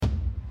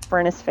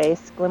Furnace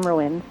Face,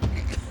 Glimmerwind,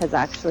 has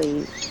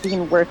actually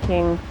been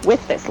working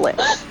with this lich.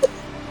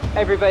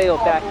 Everybody will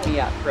back me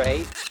up,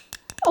 right?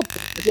 Oh,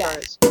 yeah.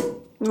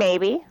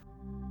 Maybe.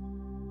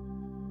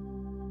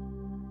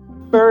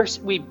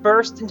 We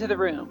burst into the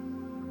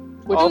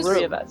room. All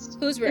three of us.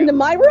 Whose room? Into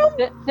my room?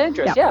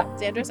 Xandra's, yeah.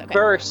 Xandra's? Okay.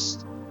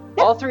 Burst.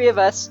 All three of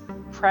us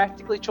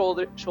practically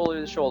shoulder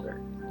to shoulder.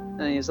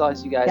 And as long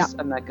as you guys,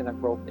 I'm not going to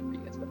role play for you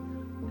guys, but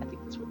I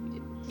think that's what we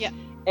did. Yeah.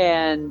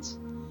 And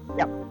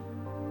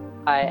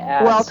I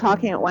asked... We're all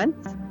talking at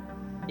once?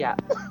 Yeah.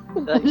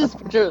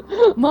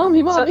 Mommy.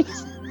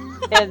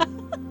 And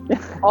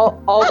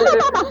all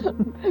the...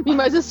 Me and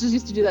my sisters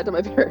used to do that to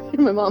my parents,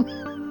 my mom.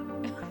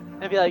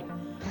 I'd be like,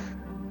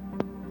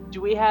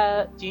 do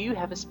you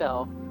have a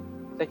spell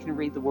that can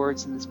read the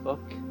words in this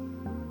book?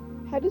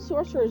 How do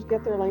sorcerers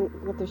get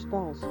their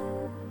spells?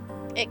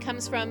 It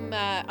comes from,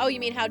 you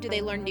mean how do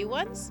they learn new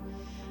ones?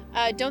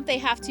 Don't they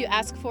have to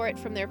ask for it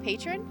from their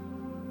patron?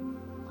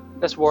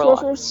 That's warlocks.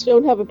 Sorcerers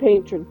don't have a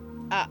patron.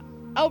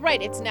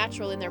 Right, it's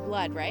natural in their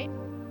blood, right?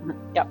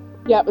 Yep.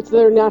 Yeah, it's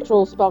their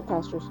natural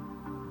spellcasters.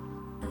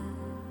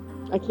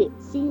 I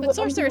can't see. But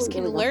sorcerers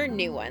can learn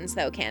new ones,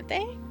 though, can't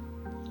they?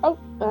 Oh,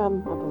 I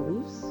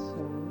believe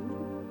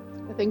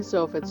so. I think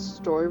so if it's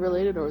story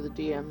related or the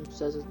DM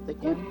says that they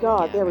can. Good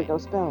God, there we go,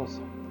 spells.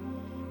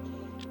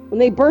 When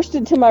they burst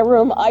into my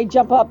room, I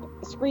jump up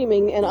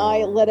screaming and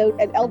I let out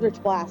an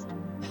Eldritch Blast.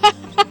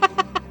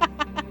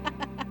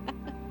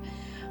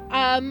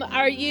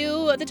 Are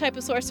you the type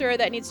of sorcerer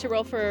that needs to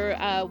roll for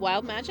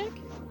wild magic?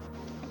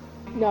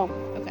 No.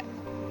 Okay.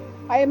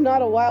 I am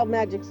not a wild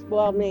mage.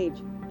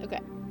 Okay.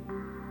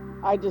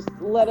 I just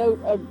let out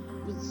a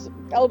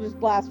Eldritch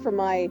Blast from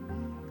my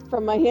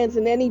hands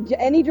in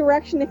any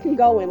direction it can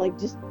go in, like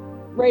just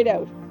right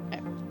out.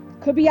 Okay.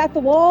 Could be at the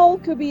wall,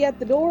 could be at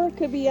the door,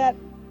 could be at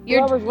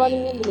whoever's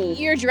running into me.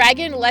 Your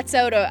dragon lets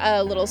out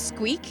a little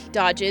squeak,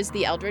 dodges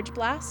the Eldritch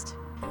Blast,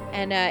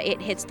 and it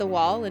hits the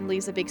wall and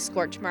leaves a big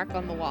scorch mark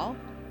on the wall.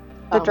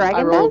 The dragon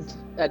I rolled does?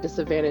 at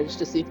disadvantage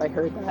to see if I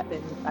heard that.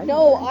 And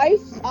No,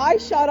 I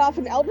shot off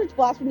an Eldritch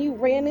Blast when you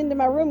ran into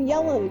my room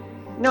yelling.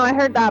 No, I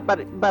heard that,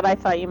 but I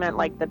thought you meant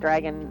like the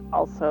dragon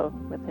also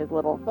with his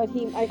little... But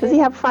Does he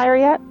have fire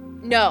yet?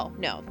 No.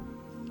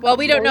 Well,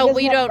 we don't know. he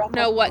We doesn't have don't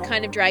breath know what weapon.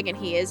 kind of dragon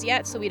he is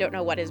yet, so we don't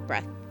know what his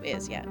breath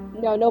is yet.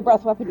 No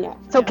breath weapon yet.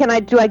 So can I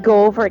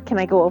go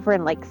over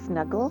and like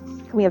snuggle?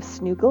 Can we have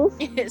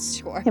snoogles?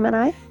 Sure. Him and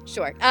I?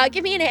 Sure.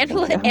 Give me an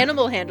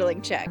animal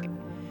handling check.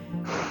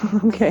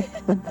 Okay,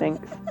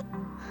 thanks.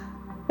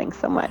 Thanks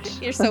so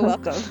much. You're so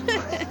welcome.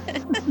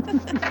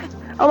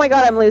 Oh my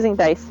god, I'm losing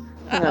dice.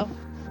 Hang Uh-oh. on.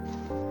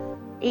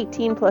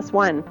 18 plus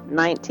 1,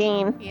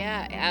 19.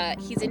 Yeah,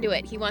 he's into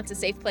it. He wants a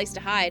safe place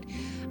to hide.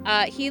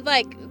 He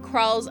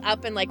crawls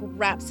up and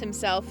wraps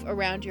himself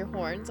around your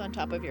horns on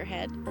top of your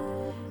head.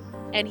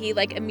 And he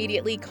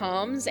immediately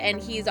calms,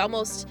 and he's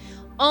almost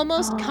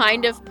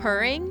kind of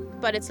purring,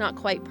 but it's not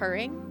quite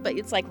purring, but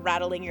it's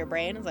rattling your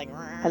brain. It's like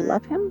I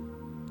love him.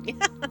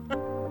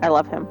 I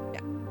love him. Yeah.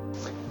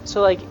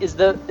 So is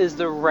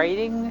the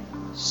writing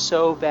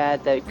so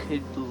bad that it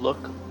could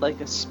look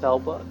like a spell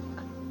book?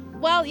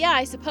 Well, yeah,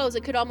 I suppose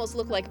it could almost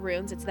look like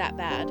runes. It's that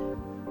bad.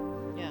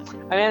 Yeah.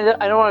 I mean,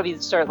 I don't want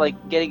to start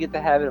getting into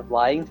the habit of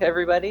lying to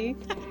everybody.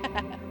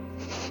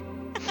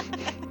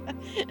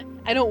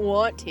 I don't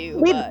want to.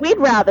 We'd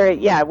rather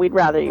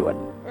you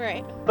wouldn't.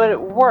 Right. But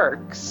it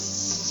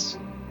works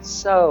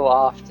so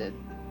often.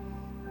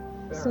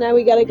 So now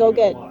we gotta go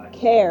get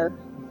Care.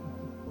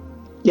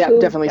 Yeah,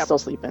 Who- definitely still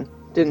sleeping.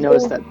 Didn't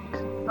notice that.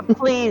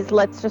 Please,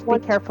 let's just be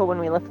careful when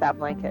we lift that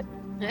blanket.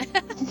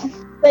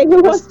 Say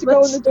who wants to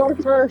go in the door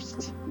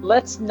first.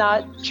 Let's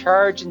not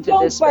charge into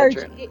Don't this barge.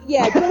 bedroom.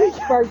 Yeah, don't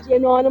barge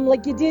in on him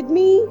like you did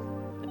me.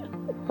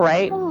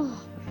 Right?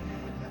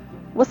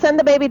 We'll send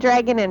the baby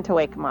dragon in to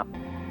wake him up.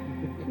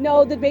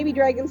 No, the baby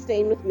dragon's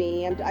staying with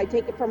me. I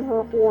take it from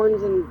her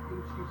horns and...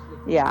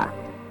 Yeah.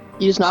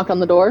 You just knock on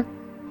the door?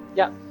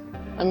 Yeah.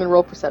 I'm gonna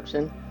roll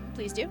perception.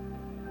 Please do.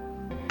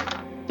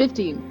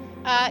 15.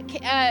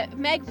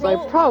 Meg, So I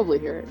roll. probably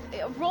hear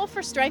it. Roll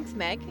for strength,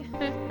 Meg.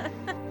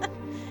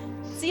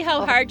 See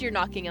how hard you're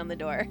knocking on the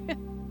door.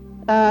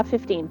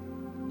 15.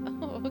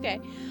 Oh,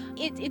 okay.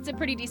 It's a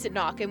pretty decent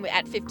knock, and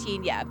at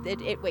 15, yeah,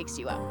 it wakes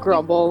you up.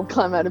 Grumble,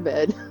 climb out of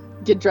bed,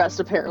 get dressed.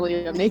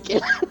 Apparently, I'm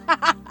naked.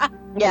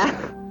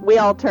 Yeah, we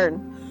all turn.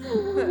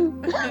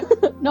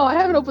 No, I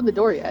haven't opened the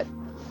door yet.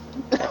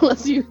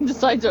 Unless you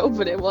decide to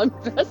open it while I'm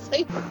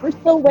dressing. We're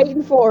still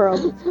waiting for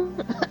him.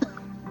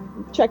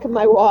 Checking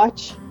my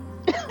watch.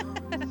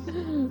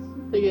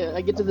 Yeah,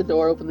 I get to the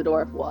door, open the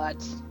door, what?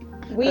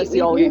 We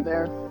See all of you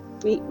there.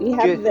 We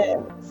have Good.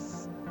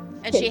 this.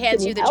 And she hands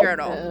Can you the help?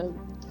 journal.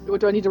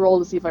 What do I need to roll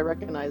to see if I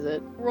recognize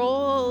it?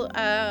 Roll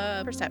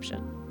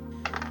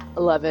perception.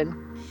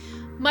 11.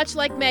 Much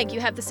like Meg, you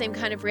have the same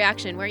kind of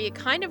reaction where you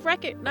kind of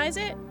recognize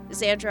it.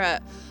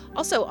 Xandra,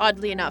 also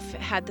oddly enough,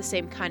 had the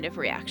same kind of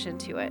reaction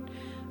to it.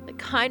 They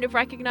kind of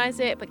recognize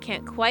it, but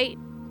can't quite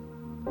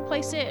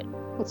place it.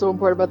 What's so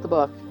important about the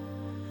book?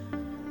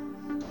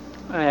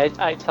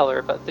 I tell her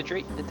about the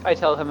dream. I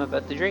tell him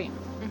about the dream.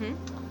 Mm-hmm.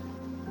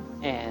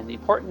 and the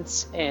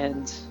importance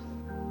and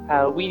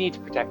how we need to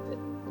protect it.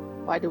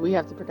 Why do we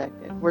have to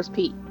protect it? Where's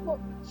Pete? Well,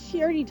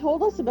 she already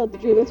told us about the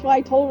dream. That's why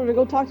I told her to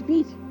go talk to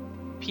Pete.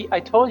 Pete, I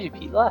told you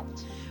Pete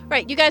left.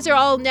 Right, you guys are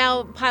all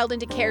now piled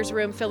into Care's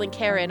room, filling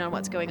Care in on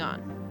what's going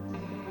on.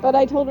 But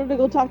I told her to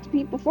go talk to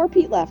Pete before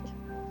Pete left.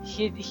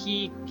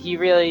 He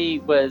really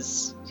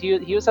was.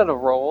 He was on a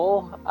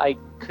roll. I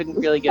couldn't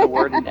really get a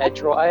word in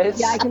edgewise.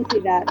 Yeah, I can see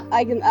that.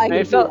 I can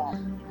it see felt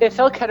that. it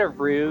felt kind of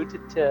rude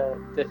to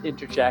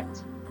interject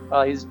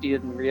while he was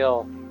being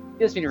real.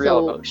 He was being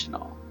real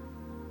emotional.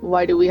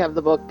 Why do we have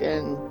the book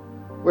and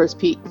where's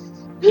Pete?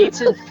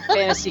 Pete's in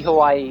Fantasy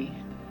Hawaii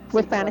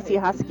With Fantasy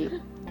Husky.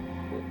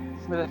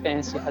 with a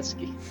fantasy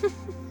husky.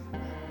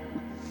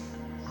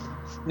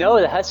 No,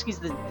 the husky's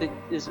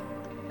is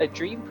a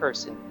dream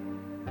person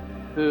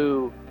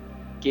who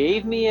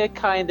gave me a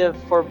kind of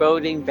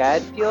foreboding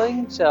bad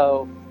feeling.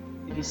 So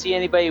if you see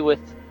anybody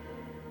with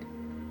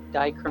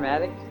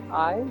dichromatic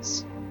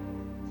eyes,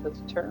 that's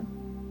a term.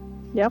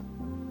 Yep.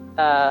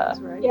 That's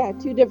right. Yeah,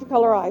 2 different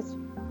color eyes.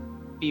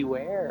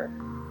 Beware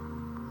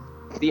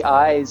the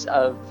eyes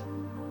of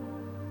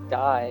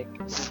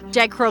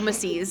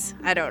Dichromacies.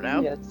 I don't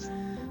know. Yes.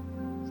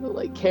 So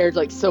like Care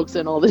like soaks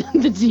in all the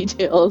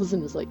details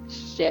and is like,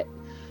 shit.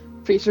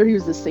 Pretty sure he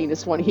was the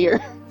sanest one here.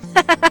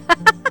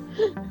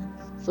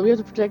 So we have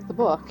to protect the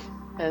book.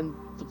 And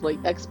the like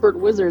expert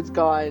wizard's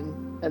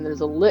gone and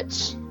there's a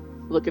lich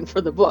looking for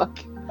the book.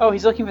 Oh,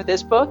 he's looking for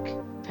this book?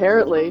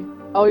 Apparently.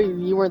 Oh,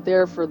 you weren't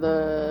there for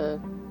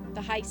the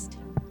The heist.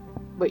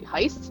 wait,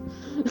 heist?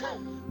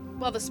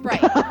 Well, the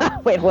sprite.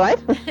 Wait, what?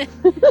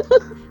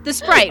 The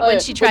sprite Oh, when yeah.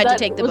 she tried to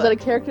take the was book.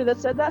 that a character that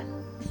said that?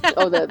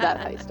 Oh, that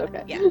heist,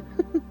 okay. Yeah.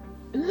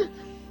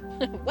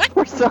 What?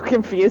 We're so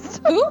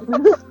confused. Who?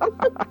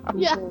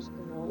 Yeah.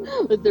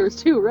 But there was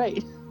 2,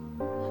 right?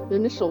 The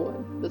initial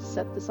one that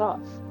set this off.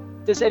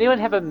 Does anyone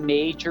have a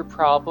major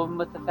problem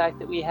with the fact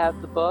that we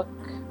have the book?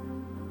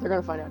 They're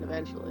gonna find out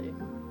eventually.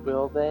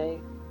 Will they?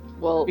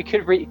 Well, We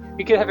could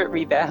have it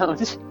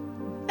rebound.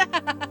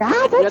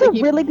 Ah, that's gotta a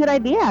keep- really good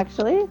idea,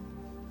 actually.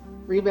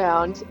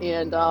 rebound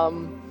and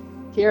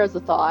Kiara's the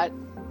thought.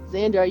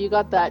 Xander, you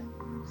got that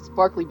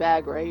sparkly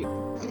bag, right?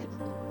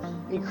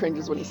 He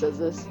cringes when he says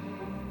this.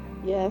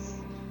 Yes.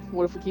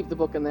 What if we keep the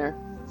book in there?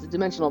 It's a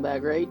dimensional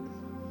bag, right?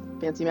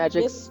 Fancy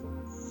magics.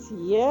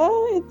 Yeah,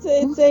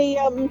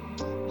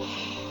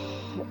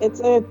 it's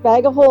a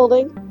bag of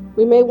holding.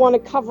 We may want to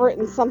cover it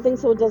in something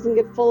so it doesn't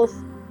get full of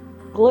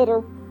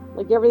glitter,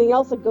 like everything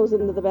else that goes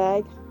into the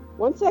bag.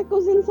 Once that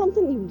goes in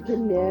something, you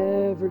can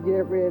never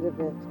get rid of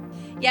it.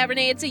 Yeah,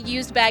 Renee, it's a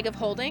used bag of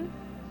holding.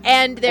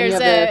 And there's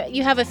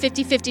you have a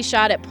 50-50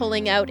 shot at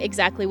pulling out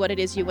exactly what it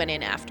is you went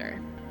in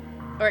after.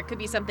 Or it could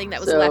be something that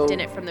was left in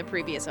it from the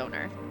previous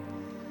owner.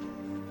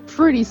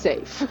 Pretty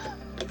safe.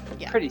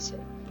 Yeah. Pretty safe.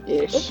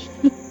 Ish.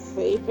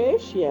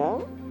 Safe-ish, yeah.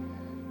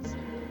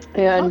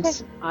 And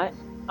Okay.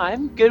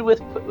 I'm good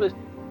with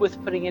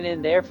putting it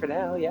in there for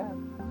now. Yeah.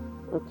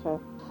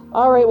 Okay.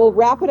 All right, we'll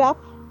wrap it up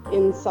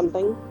in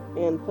something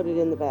and put it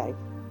in the bag.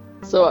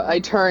 so I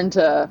turn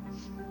to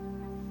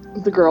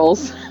the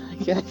girls, I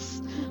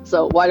guess.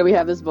 So why do we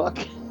have this book?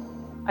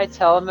 I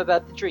tell him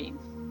about the dream.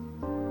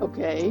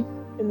 Okay.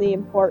 And the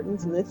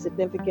importance and the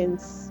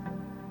significance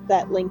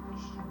that link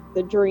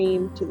the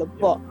dream to the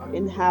book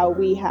and how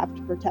we have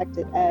to protect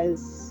it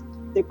as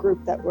the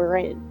group that we're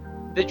in.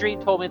 The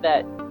dream told me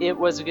that it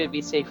wasn't going to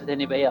be safe with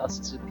anybody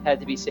else. It had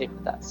to be safe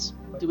with us.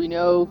 Do we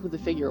know who the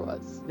figure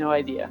was? No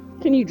idea.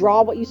 Can you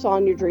draw what you saw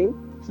in your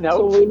dream?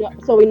 No.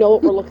 So we know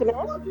what we're looking at.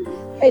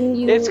 And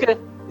you It's gonna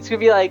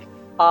be like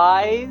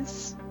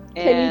eyes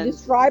can and you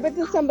describe it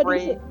to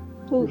somebody brain.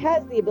 who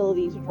has the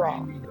ability to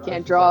draw?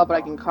 Can't draw, but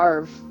I can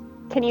carve.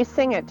 Can you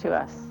sing it to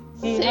us?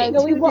 Sing.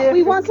 No, we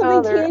want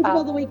something colored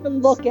tangible that we can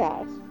look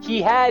at.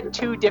 He had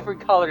 2 different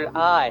colored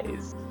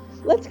eyes.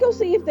 Let's go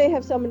see if they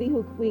have somebody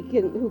who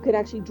can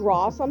actually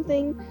draw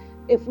something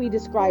if we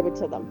describe it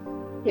to them.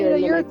 You Here know,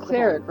 in the you're a next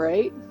cleeric,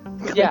 right?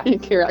 Yeah.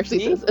 Kira actually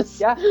See? says this.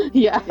 Yeah.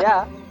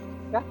 Yeah.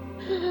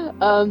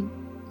 Yeah.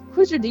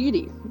 Who's your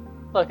deity?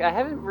 Look, I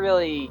haven't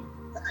really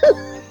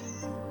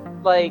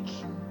like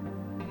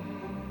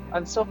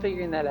I'm still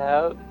figuring that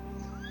out.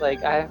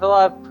 Like I have a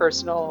lot of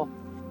personal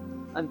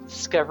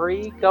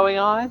discovery going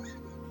on.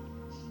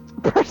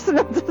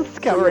 Personal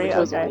discovery, You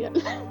haven't chosen okay. one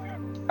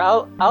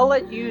yet. I'll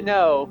let you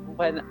know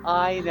when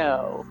I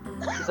know.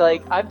 It's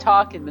like I'm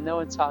talking, but no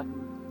one's talking.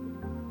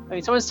 I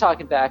mean, someone's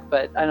talking back,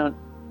 but I don't.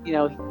 You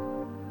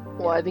know,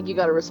 Well, I think you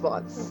got a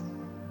response.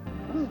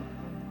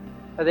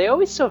 are they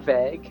always so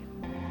vague?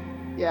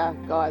 Yeah,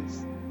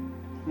 gods.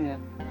 Yeah.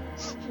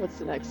 What's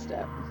the next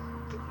step?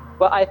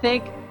 Well, I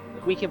think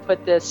we can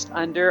put this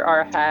under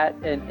our hat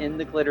and in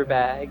the glitter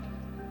bag,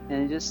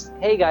 and just,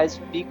 hey guys,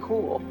 be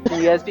cool. Can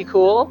you guys be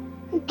cool?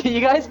 Can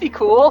you guys be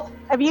cool?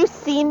 Have you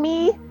seen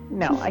me?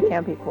 No, I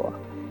can't be cool.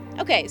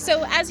 Okay,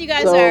 so as you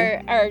guys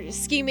So- are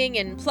scheming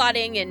and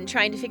plotting and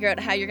trying to figure out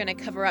how you're going to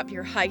cover up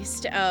your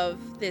heist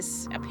of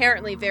this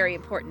apparently very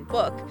important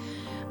book,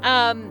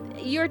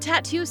 your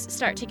tattoos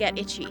start to get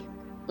itchy.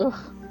 Ugh.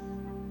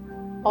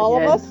 All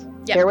Again. of us?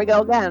 Yep. Here we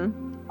go again.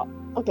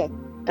 Okay.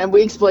 And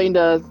we explained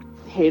to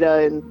Haida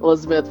and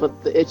Elizabeth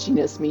what the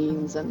itchiness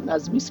means, and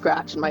as we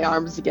scratch and my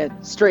arms get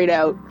straight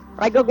out,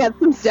 I go get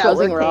some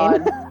dowsing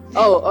Sugarcane. rod.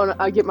 Oh, no,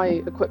 I get my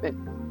equipment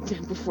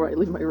before I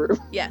leave my room.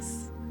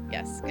 Yes.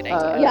 Good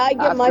idea. Yeah, I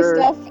get my after-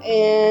 stuff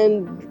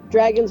and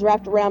dragons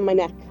wrapped around my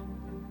neck.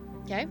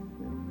 Okay.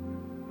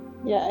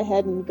 Yeah, I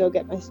head and go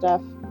get my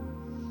stuff.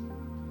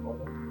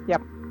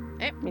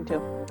 Me too.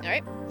 All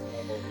right.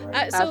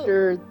 So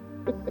After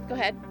go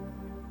ahead.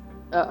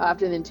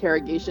 after the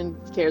interrogation,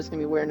 Kara's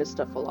gonna be wearing his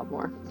stuff a lot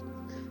more,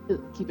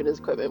 keeping his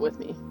equipment with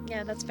me.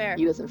 Yeah, that's fair.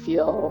 He doesn't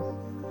feel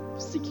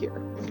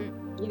secure.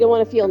 You don't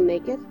want to feel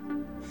naked?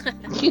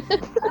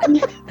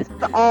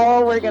 That's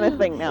all we're gonna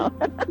sing now.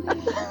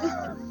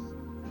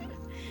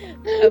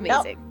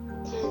 Amazing.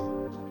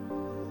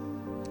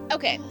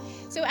 Okay,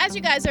 so as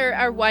you guys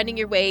are winding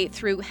your way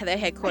through the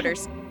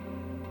headquarters,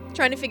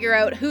 trying to figure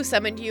out who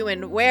summoned you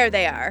and where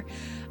they are,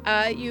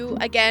 you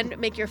again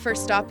make your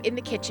first stop in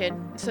the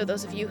kitchen. So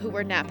those of you who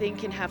were napping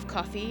can have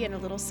coffee and a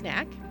little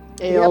snack.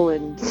 Ale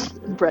and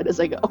bread as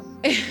I go.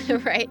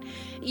 Right.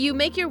 You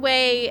make your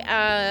way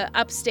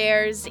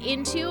upstairs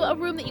into a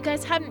room that you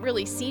guys hadn't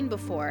really seen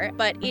before,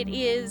 but it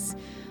is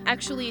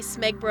actually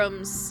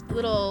Smegbrum's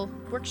little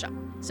workshop.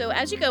 So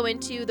as you go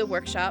into the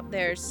workshop,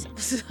 there's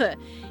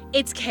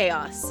it's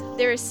chaos.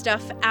 There is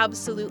stuff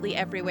absolutely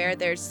everywhere.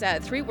 There's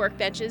 3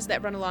 workbenches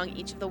that run along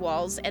each of the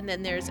walls, and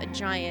then there's a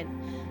giant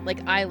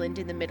island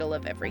in the middle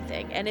of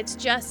everything, and it's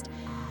just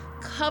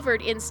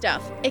covered in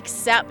stuff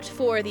except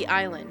for the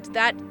island.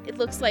 That it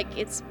looks like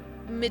it's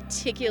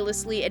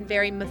meticulously and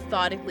very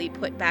methodically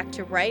put back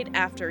to right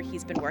after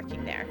he's been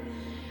working there.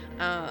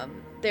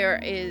 There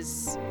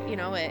is,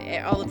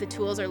 all of the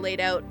tools are laid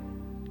out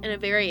in a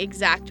very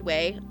exact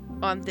way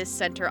on this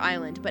center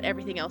island, but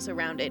everything else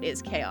around it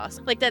is chaos.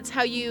 That's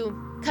how you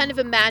kind of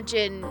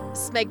imagine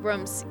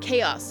Smegbrum's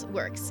chaos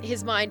works.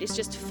 His mind is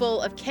just full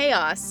of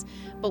chaos,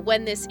 but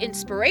when this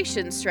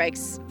inspiration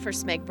strikes for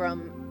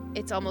Smegbrum,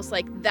 it's almost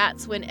like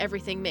that's when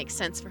everything makes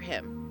sense for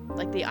him.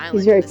 Like the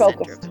island very in the center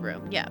focused. of the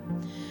room. Yeah.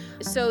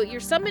 So you're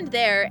summoned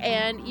there,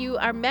 and you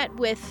are met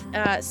with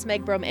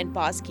Smegbrum and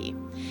Bosky.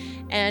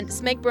 And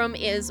Smegbrum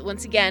is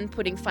once again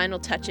putting final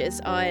touches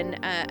on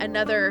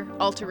another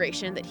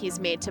alteration that he's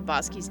made to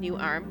Bosky's new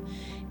arm.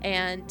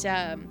 And,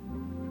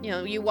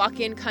 you walk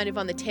in kind of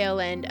on the tail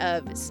end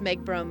of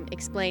Smegbrum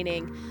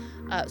explaining,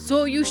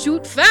 so you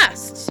shoot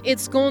fast.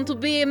 It's going to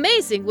be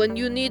amazing when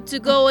you need to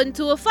go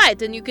into a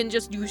fight, and you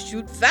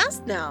shoot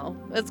fast now.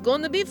 It's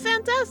going to be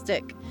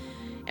fantastic.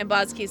 And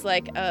Bosky's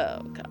like,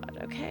 oh, God,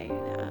 okay.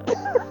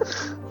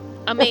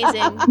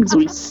 Amazing. So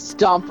we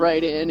stomp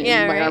right in, and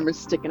Yeah, my right. arm is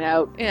sticking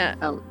out, Yeah.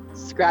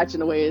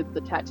 scratching away at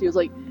the tattoos.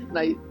 And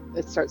I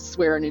start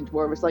swearing in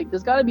Dwarf. It's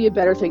there's got to be a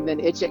better thing than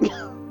itching.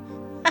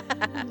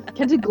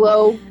 Can't it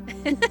glow?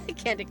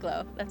 Can't it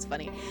glow? That's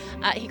funny.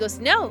 He goes,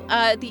 no,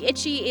 the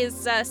itchy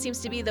seems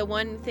to be the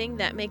one thing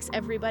that makes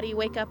everybody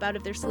wake up out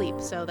of their sleep.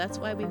 So that's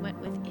why we went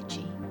with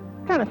itchy.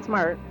 Kind of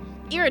smart.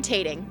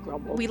 Irritating,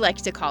 Grumble. we like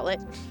to call it.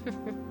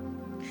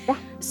 Yeah.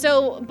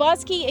 So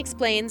Bosky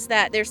explains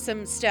that there's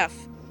some stuff,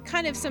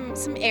 kind of some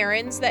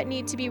errands that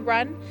need to be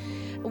run.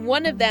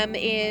 One of them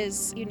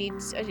is you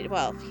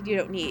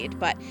don't need,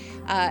 but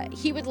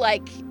he would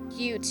like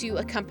you to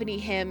accompany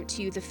him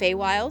to the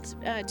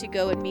Feywild to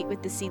go and meet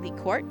with the Sealy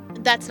Court.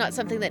 That's not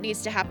something that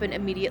needs to happen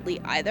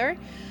immediately either,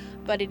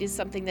 but it is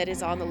something that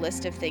is on the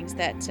list of things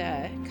that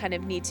kind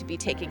of need to be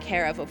taken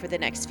care of over the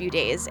next few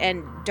days.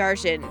 And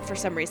Darjan, for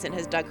some reason,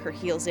 has dug her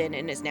heels in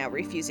and is now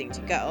refusing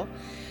to go.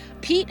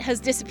 Pete has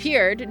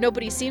disappeared.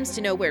 Nobody seems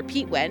to know where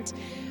Pete went.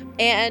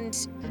 And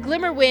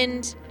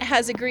Glimmerwind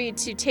has agreed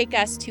to take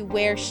us to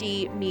where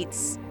she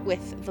meets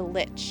with the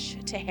Lich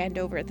to hand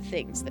over the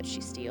things that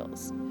she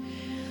steals.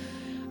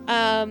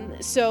 How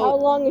So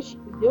long has she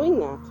been doing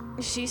that?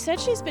 she said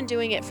she's been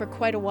doing it for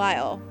quite a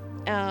while.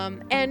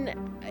 And,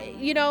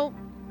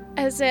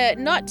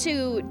 not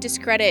to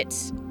discredit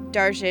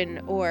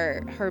Darjan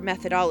or her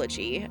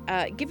methodology,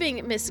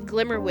 giving Miss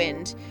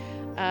Glimmerwind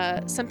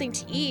something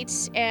to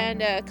eat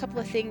and a couple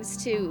of things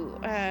to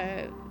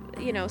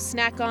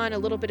snack on, a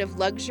little bit of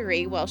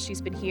luxury while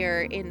she's been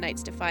here in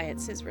Knight's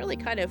Defiance has really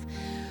kind of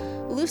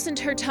loosened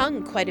her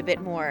tongue quite a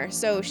bit more.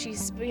 So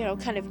she's,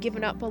 kind of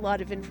given up a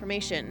lot of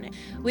information.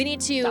 We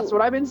need to... That's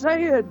what I've been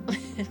saying.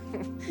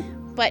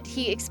 But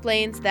he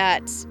explains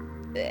that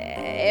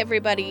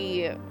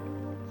everybody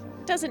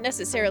doesn't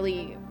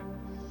necessarily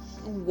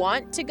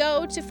want to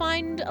go to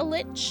find a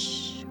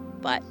lich,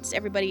 but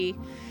everybody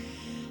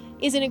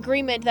is in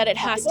agreement that it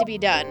has to be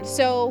done.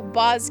 So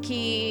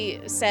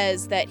Bosky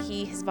says that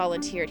he has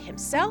volunteered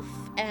himself,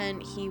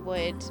 and he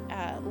would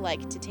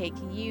like to take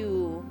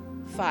you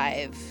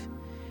 5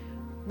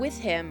 with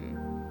him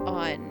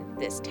on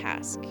this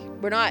task.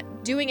 We're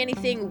not doing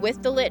anything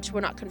with the Lich.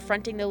 We're not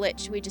confronting the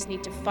Lich. We just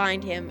need to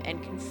find him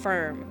and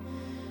confirm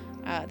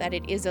that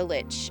it is a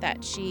Lich,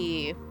 that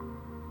she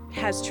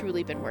has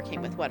truly been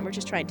working with one. We're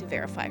just trying to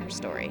verify her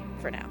story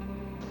for now.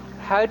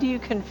 How do you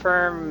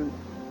confirm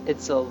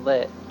it's a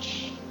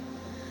lich?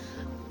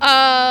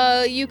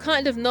 You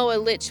kind of know a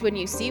lich when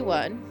you see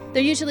one.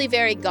 They're usually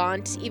very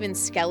gaunt, even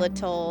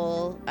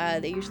skeletal.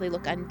 They usually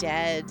look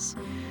undead.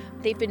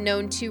 They've been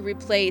known to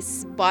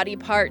replace body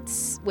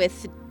parts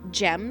with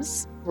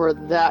gems. We're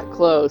that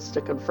close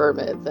to confirm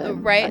it,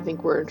 then Right. I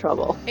think we're in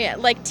trouble. Yeah,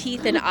 like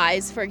teeth and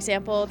eyes, for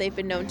example, they've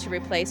been known to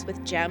replace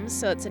with gems,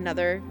 so it's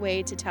another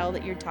way to tell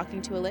that you're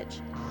talking to a lich.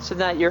 So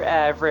not your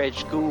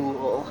average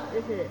ghoul.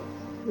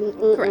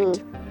 Mm-mm-mm.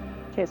 Correct.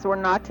 Okay, so we're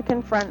not to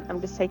confront. I'm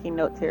just taking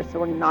notes here. So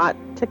we're not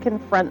to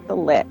confront the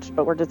lich,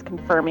 but we're just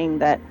confirming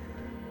that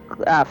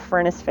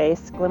Furnace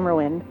Face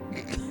Glimmerwind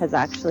has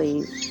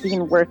actually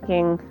been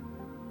working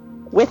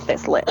with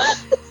this lich,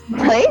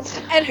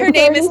 right? And her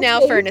name is now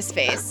Furnace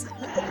Face.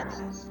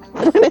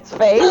 Furnace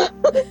Face.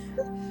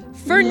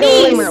 Furnice!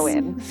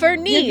 Glimmerwind.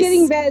 Furnice! You're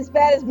getting as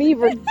bad as me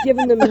for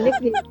giving them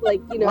nicknames like,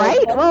 you know.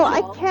 Right? Well,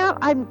 I Buzzsaw.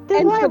 can't. This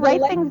is And why I for the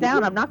write le- things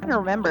down. I'm not going to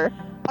remember.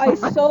 I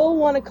so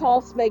want to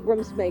call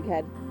Smegrum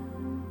Smeghead.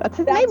 That's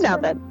his That's name now,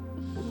 from-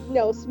 then.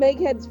 No,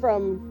 Smeghead's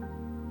from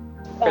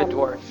Red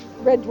Dwarf.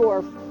 Red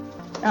Dwarf.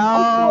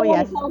 Oh, wanna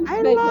yes. call him I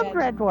Smeghead. loved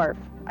Red Dwarf.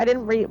 I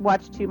didn't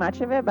watch too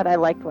much of it, but I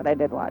liked what I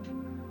did watch.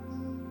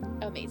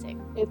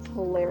 Amazing. It's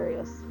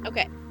hilarious.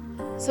 Okay,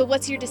 so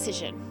what's your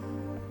decision?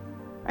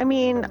 I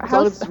mean, As how?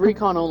 long as it's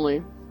recon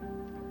only.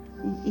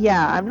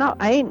 Yeah,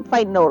 I ain't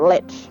fighting no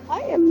lich. I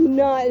am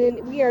not.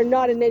 We are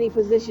not in any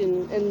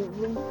position,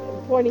 and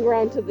pointing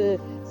around to the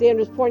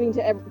Xander's pointing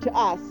to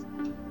us,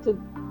 to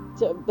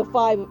the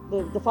five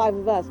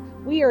of us.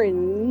 We are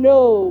in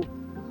no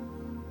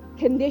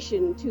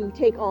condition to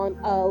take on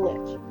a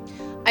lich.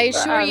 I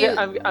assure you,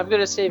 I'm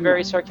gonna say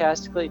very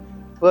sarcastically,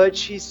 but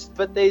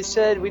they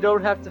said we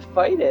don't have to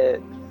fight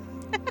it.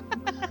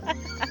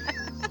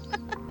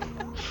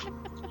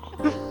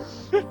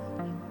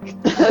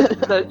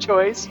 The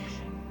choice.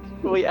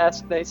 We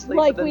ask nicely.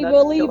 Like but then we not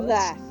believe kill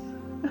us.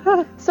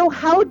 that. So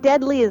how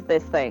deadly is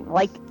this thing?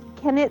 Like,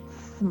 can it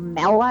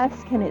smell us?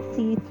 Can it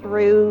see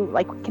through?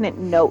 Like, can it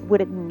know?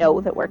 Would it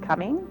know that we're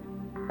coming?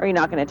 Or are you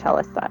not going to tell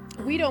us that?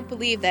 we don't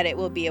believe that it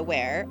will be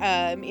aware.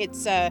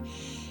 It's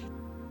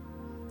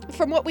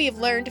from what we have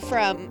learned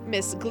from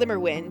Miss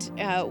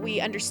Glimmerwind,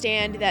 we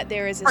understand that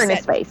there is a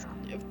Furnace set face.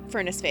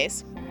 Furnace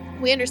Face.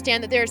 We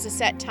understand that there is a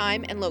set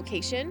time and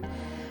location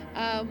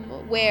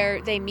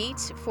where they meet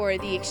for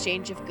the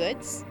exchange of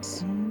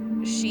goods.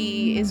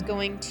 She is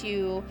going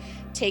to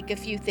take a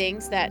few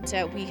things that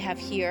we have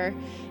here,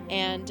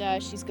 and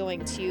she's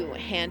going to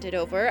hand it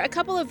over. A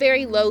couple of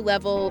very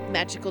low-level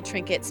magical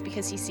trinkets,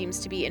 because he seems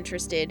to be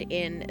interested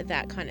in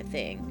that kind of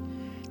thing.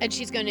 And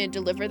she's going to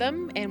deliver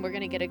them, and we're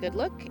going to get a good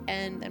look,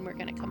 and then we're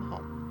going to come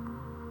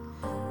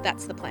home.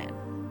 That's the plan.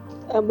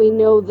 And we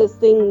know this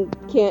thing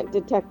can't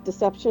detect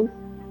deception.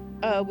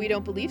 We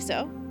don't believe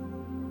so.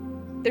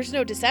 There's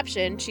no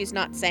deception. She's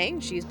not saying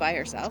she's by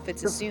herself.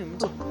 It's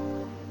assumed.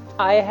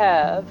 I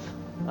have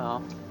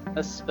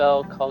a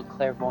spell called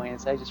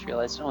Clairvoyance. I just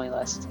realized it only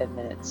lasts 10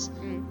 minutes.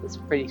 Mm. It's a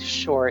pretty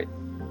short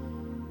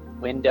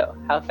window.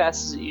 How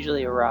fast does it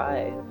usually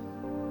arrive?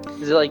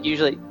 Is it like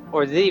usually,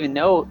 or do they even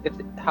know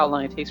how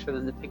long it takes for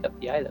them to pick up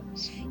the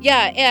items?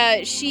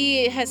 Yeah,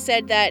 she has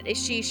said that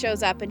she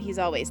shows up and he's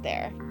always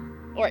there.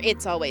 Or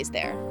it's always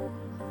there.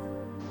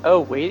 Oh,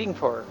 waiting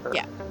for her.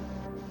 Yeah.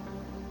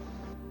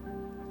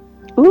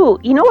 Ooh,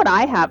 you know what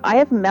I have? I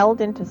have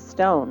meld into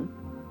stone.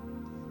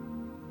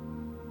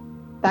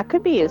 That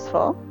could be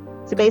useful.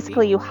 So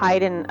basically, you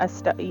hide in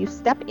you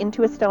step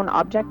into a stone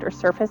object or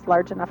surface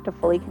large enough to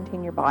fully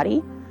contain your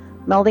body,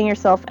 melding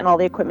yourself and all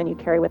the equipment you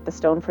carry with the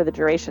stone for the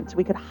duration. So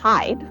we could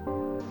hide.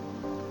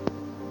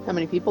 How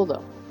many people,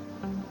 though?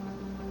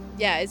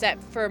 Yeah, is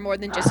that for more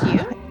than just you?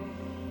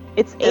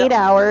 It's Yeah. 8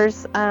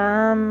 hours.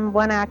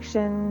 One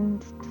action.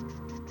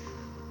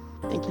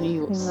 And can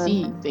you Hang on.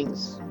 see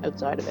things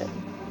outside of it?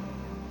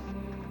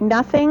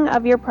 Nothing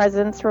of your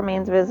presence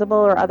remains visible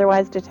or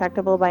otherwise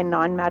detectable by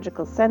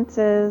non-magical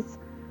senses.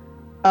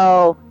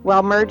 Oh,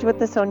 well, merge with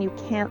the stone, you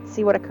can't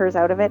see what occurs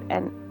out of it,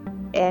 and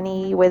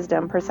any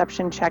wisdom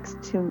perception checks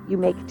you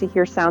make to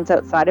hear sounds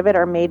outside of it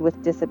are made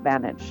with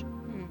disadvantage.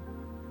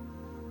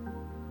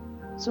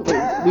 So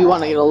we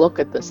want to get a look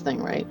at this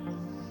thing, right?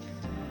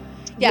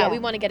 Yeah, Yeah. we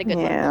want to get a good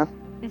Yeah.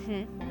 look.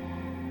 Hmm.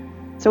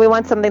 So we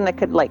want something that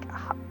could, like,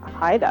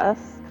 hide us,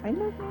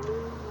 kind of.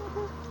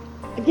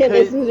 Again,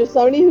 isn't there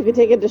somebody who could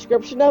take a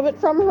description of it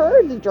from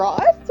her to draw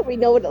it so we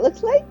know what it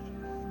looks like?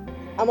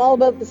 I'm all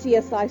about the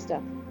CSI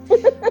stuff.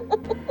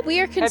 We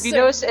are Have you concerned.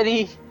 noticed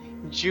any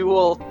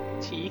jewel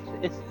teeth?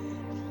 It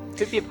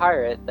could be a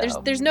pirate,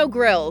 though. There's no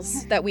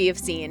grills that we have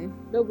seen.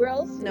 No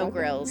grills? No Okay.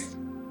 grills.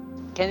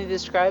 Can you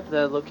describe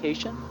the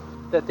location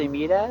that they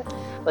meet at?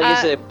 Like,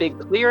 is it a big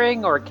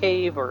clearing or a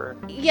cave or?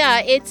 Yeah,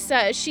 it's.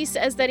 She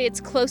says that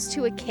it's close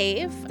to a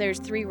cave. There's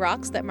 3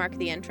 rocks that mark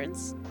the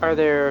entrance. Are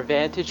there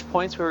vantage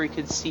points where we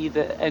could see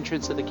the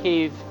entrance of the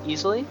cave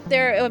easily?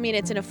 There. I mean,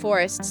 it's in a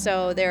forest,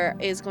 so there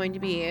is going to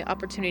be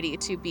opportunity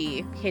to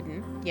be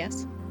hidden.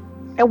 Yes.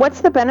 And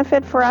what's the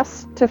benefit for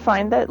us to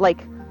find that?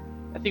 Like,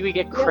 I think we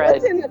get Yeah, cred.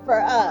 what's in it for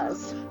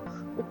us?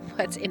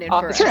 What's in it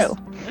Office. for us?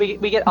 true.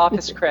 We get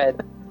office cred.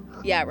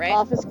 Yeah. Right.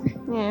 Office.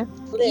 Yeah.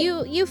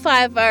 You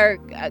five are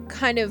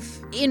kind of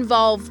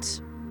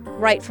involved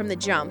right from the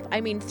jump.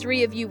 I mean,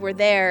 3 of you were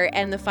there,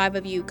 and the 5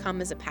 of you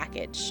come as a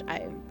package,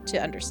 to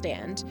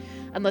understand.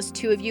 Unless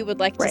 2 of you would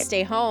like to Right.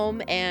 stay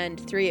home, and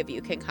 3 of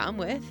you can come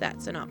with.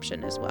 That's an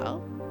option as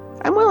well.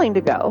 I'm willing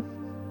to go.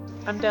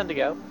 I'm down to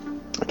go.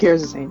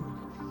 Kira's the same.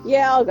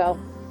 Yeah, I'll go.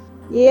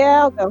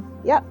 Yeah, I'll go.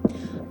 Yep.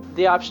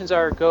 The options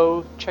are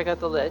go check out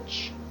the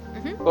Lich.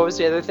 Mhm. What was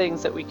the other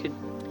things that we could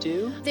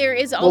do? There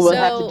is Well, also... we'll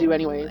have to do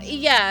anyways.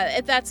 Yeah,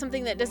 if that's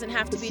something that doesn't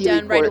have to The be Sealy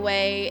done right Court.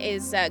 away,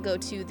 is go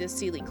to the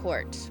Sealy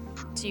Court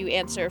to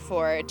answer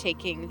for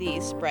taking the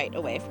Sprite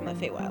away from the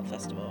Feywild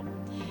Festival.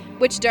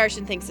 Which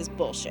Darshan thinks is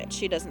bullshit.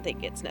 She doesn't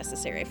think it's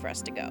necessary for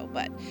us to go,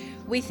 but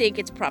we think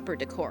it's proper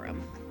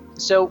decorum.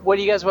 So what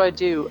do you guys want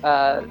to do?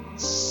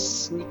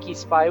 Sneaky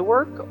spy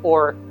work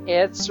or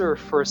answer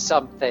for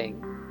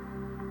something?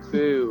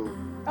 Boo.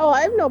 Oh,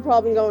 I have no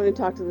problem going and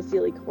talk to the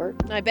Sealy Court.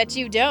 I bet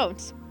you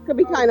don't. Could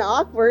be kind of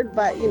awkward,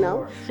 but you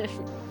know.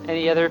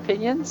 Any other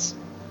opinions?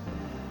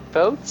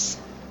 Votes?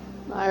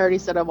 I already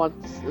said we'll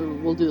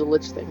do the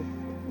Lich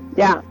thing.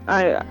 Yeah,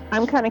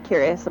 I'm kind of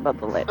curious about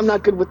the Lich. I'm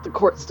not good with the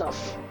court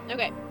stuff.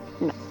 Okay.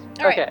 No.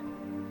 All right. Okay.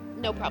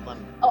 No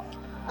problem.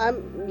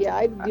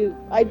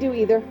 I do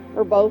either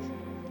or both.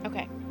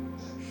 Okay.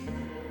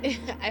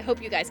 I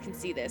hope you guys can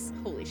see this.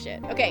 Holy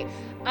shit. Okay.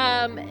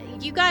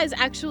 You guys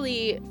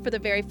actually, for the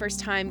very first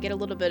time, get a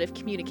little bit of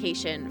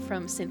communication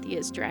from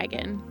Cynthia's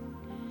dragon.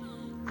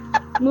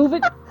 Move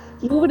it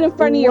in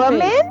front of your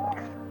Woman? face.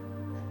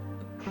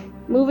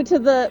 Move it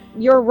to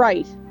your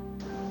right.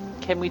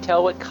 Can we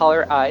tell what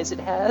color eyes it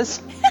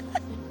has?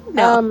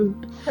 No.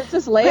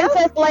 Princess Leia.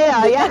 Princess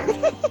Leia, yeah.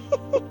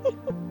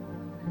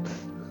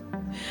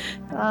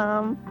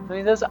 I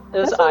mean, those That's what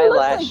it looks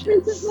eyelashes. like,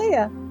 Princess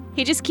Leia.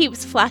 He just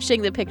keeps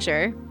flashing the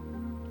picture.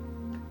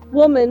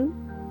 Woman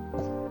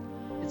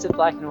Is it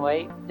black and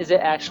white? Is it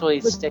actually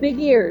with stick big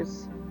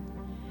ears.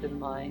 in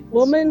lines?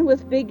 Woman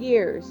with big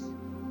ears.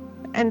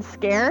 And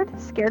scared?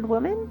 Scared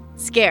woman?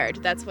 Scared.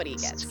 That's what he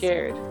gets.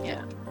 Scared.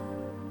 Yeah.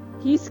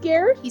 He's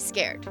scared? He's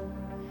scared.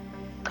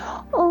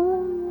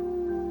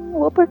 Oh,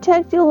 we'll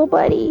protect you, little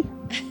buddy.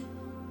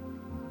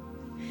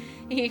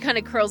 He kind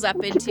of curls up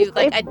Keep into you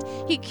like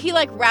safe. he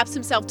like wraps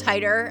himself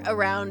tighter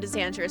around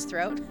Xandra's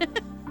throat.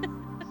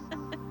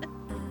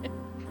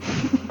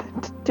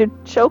 To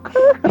choke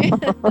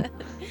her?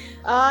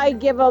 I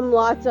give him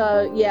lots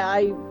of,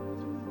 I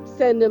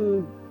send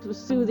him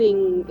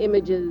soothing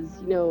images,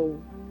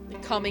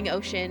 Calming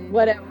ocean.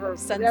 whatever.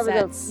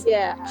 Sunsets.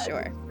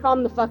 Sure.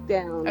 Calm the fuck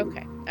down.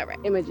 Okay. All right.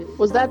 Images.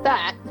 Was that?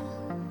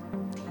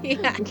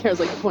 Yeah. Kira's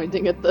like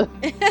pointing at the.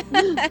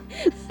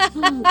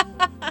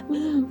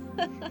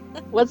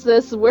 What's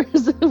this? Where'd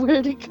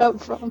it come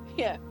from?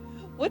 Yeah.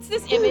 What's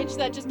this image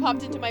that just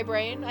popped into my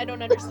brain? I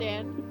don't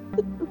understand.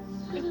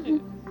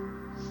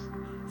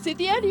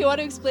 Cynthia, do you want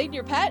to explain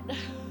your pet?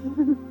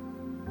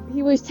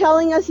 He was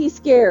telling us he's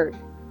scared.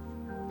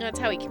 That's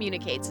how he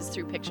communicates, is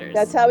through pictures.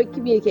 That's how he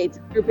communicates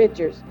through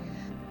pictures.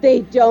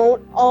 They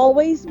don't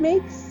always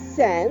make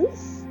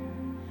sense,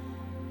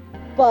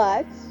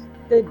 but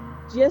the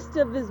gist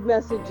of his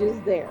message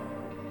is there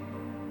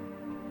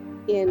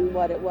in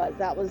what it was.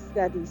 That was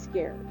that he's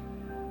scared.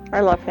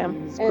 I love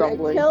him. He's And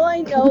grumbling. until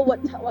I know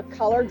what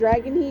color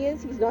dragon he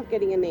is, he's not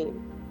getting a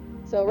name.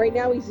 So right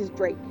now he's just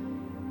Drake.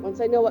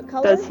 Once I know what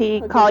color. Does he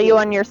I'll call give you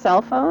a on your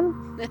cell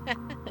phone? name.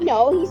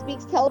 No, he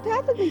speaks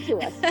telepathically to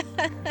us.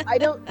 I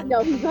don't.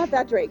 No, he's not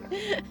that Drake.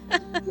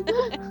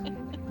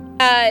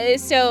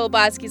 So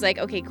Bosky's like,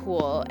 okay,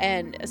 cool.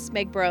 And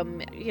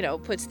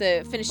Smegbrum, puts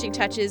the finishing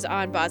touches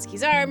on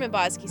Bosky's arm, and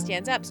Bosky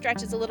stands up,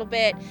 stretches a little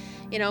bit,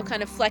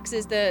 kind of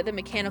flexes the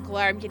mechanical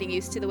arm, getting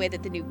used to the way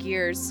that the new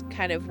gears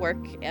kind of work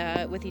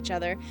with each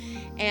other,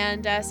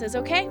 and says,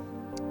 okay,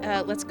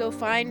 let's go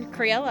find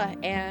Cruella,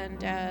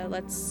 and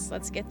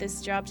let's get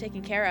this job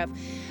taken care of.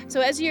 So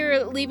as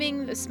you're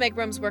leaving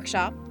Smegbrum's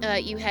workshop,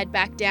 you head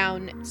back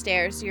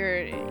downstairs.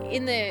 You're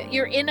in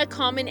a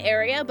common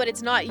area, but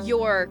it's not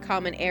your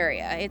common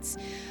area. It's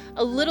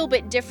a little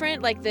bit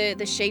different. Like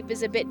the shape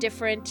is a bit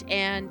different,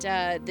 and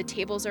the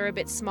tables are a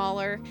bit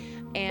smaller,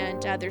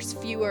 and there's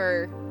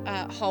fewer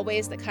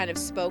hallways that kind of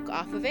spoke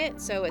off of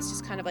it. So it's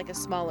just kind of like a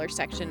smaller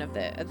section of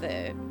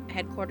the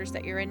headquarters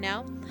that you're in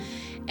now.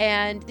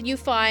 And you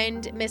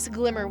find Miss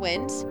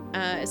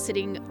Glimmerwind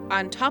sitting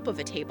on top of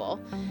a table,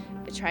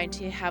 trying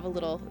to have a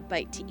little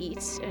bite to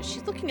eat.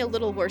 She's looking a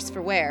little worse for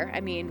wear.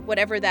 I mean,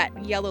 whatever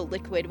that yellow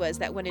liquid was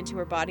that went into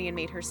her body and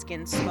made her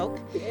skin smoke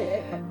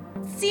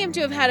seemed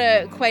to have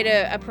had quite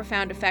a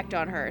profound effect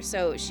on her.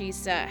 So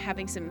she's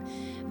having some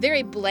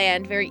very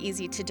bland, very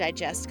easy to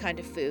digest kind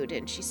of food,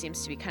 and she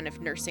seems to be kind of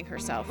nursing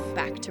herself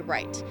back to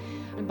right.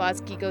 And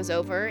Bosky goes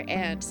over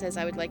and says,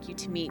 I would like you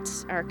to meet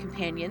our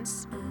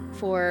companions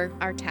for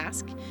our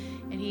task.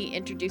 And he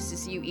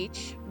introduces you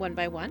each one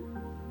by one.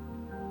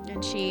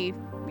 And she,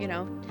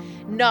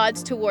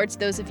 nods towards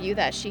those of you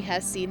that she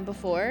has seen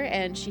before,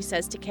 and she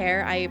says to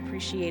Care, I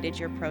appreciated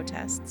your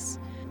protests.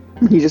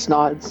 He just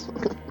nods.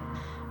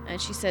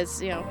 And she says,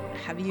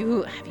 have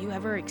you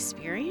ever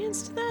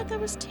experienced that?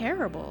 That was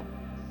terrible.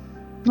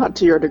 Not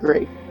to your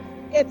degree.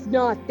 It's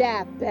not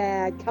that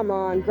bad. Come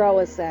on, grow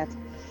a set.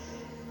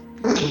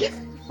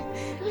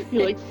 He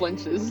like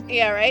flinches.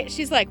 Yeah, right?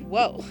 She's like,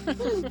 whoa.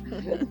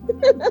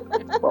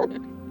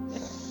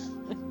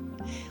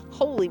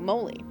 Holy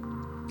moly.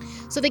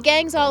 So the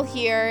gang's all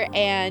here,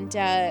 and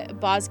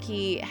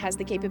Bosky has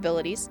the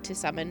capabilities to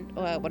summon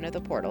one of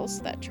the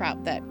portals that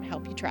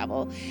help you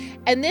travel.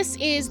 And this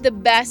is the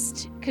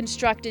best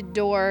constructed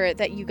door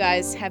that you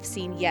guys have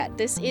seen yet.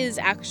 This is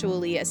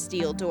actually a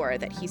steel door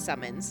that he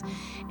summons.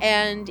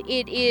 And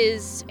it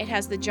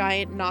has the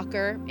giant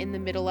knocker in the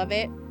middle of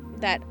it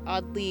that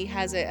oddly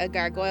has a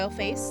gargoyle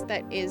face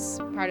that is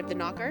part of the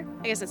knocker.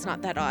 I guess it's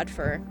not that odd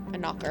for a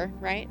knocker,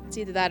 right? It's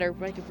either that or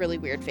like really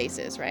weird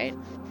faces, right?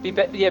 Be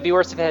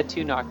worse if it had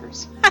two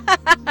knockers.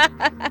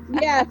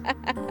 Yeah,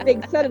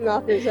 big set of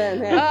knockers in.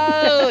 Hey.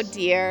 Oh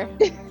dear.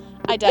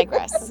 I It's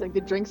digress. like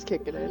the drink's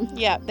kicking in.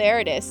 Yeah, there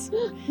it is.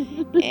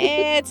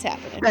 It's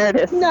happening. There it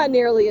is. Not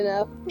nearly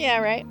enough. Yeah,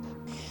 right.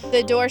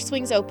 The door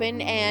swings open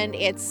and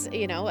it's,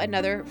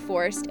 another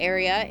forest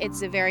area.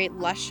 It's a very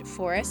lush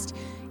forest.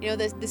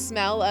 The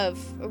smell of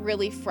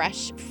really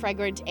fresh,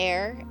 fragrant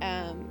air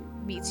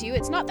meets you.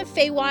 It's not the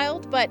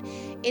Feywild, but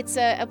it's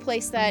a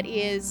place that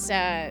is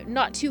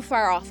not too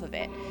far off of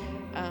it.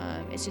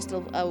 It's just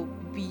a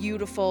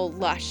beautiful,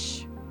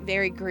 lush,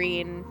 very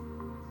green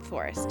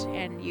forest.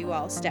 And you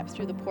all step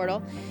through the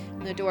portal.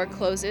 And the door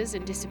closes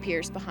and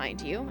disappears behind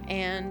you.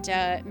 And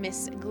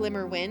Miss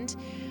Glimmerwind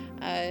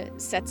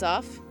sets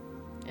off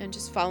and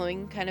just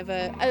following kind of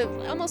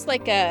almost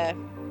like a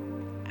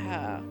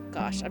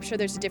I'm sure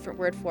there's a different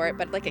word for it,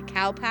 but like a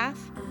cow path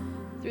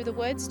through the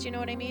woods. Do you know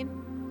what I mean?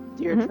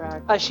 Deer Mhm.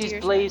 track. She's Deer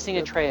blazing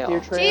a trail. Deer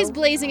trail. She's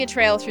blazing a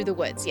trail through the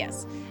woods,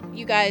 yes.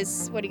 You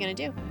guys, what are you going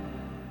to do?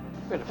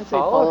 We're gonna I say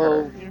follow her.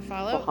 You're going to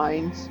follow?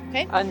 behind.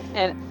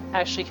 And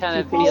actually kind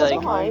of Keep be us like,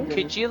 behind.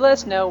 could you let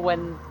us know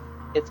when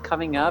it's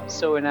coming up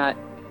so we're not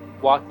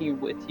walking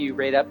with you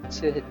right up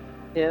to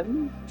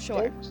him?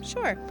 Sure.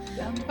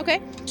 Yeah.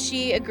 Okay.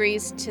 She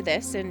agrees to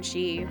this and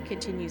she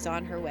continues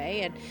on her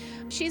way. And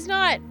she's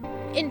not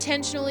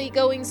intentionally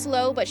going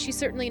slow, but she's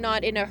certainly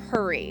not in a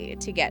hurry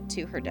to get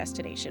to her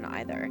destination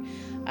either.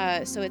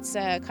 So it's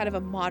kind of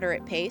a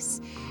moderate pace.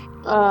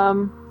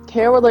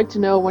 Kara would like to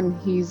know when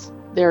he's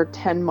there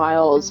 10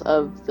 miles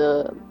of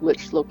the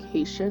Lich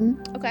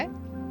location. Okay.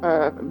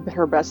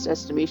 Her best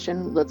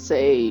estimation, let's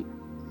say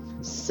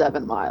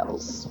 7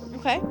 miles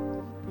Okay.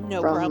 No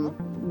from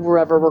problem.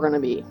 wherever we're going to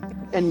be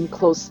and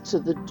close to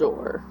the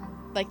door.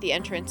 Like the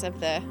entrance of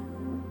the...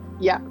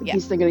 Yeah, Yeah.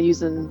 he's thinking of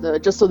using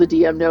just so the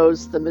DM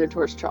knows the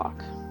Minotaur's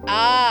chalk.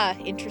 Ah,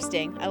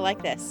 interesting. I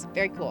like this.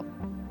 Very cool.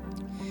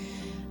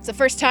 It's the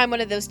first time one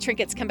of those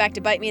trinkets come back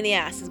to bite me in the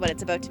ass is what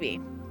it's about to be.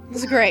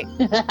 This is great.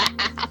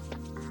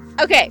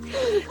 Okay,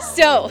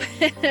 so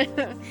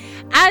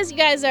as you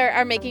guys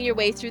are making your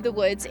way through the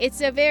woods, it's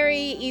a very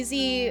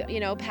easy,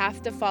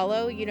 path to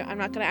follow. I'm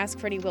not going to ask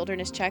for any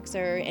wilderness checks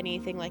or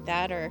anything like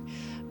that, or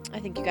I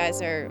think you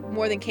guys are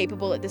more than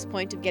capable at this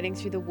point of getting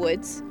through the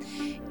woods.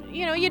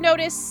 You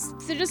notice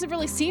there doesn't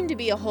really seem to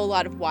be a whole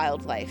lot of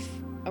wildlife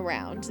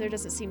around. There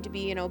doesn't seem to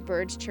be,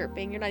 birds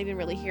chirping. You're not even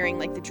really hearing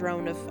like the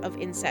drone of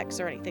insects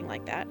or anything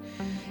like that.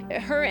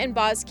 Her and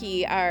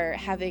Bosky are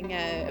having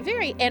a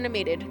very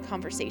animated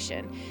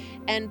conversation.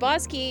 And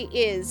Bosky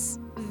is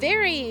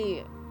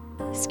very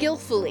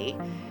skillfully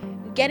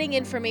getting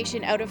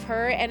information out of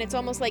her, and it's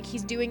almost like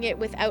he's doing it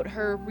without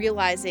her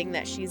realizing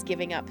that she's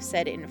giving up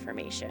said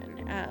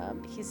information.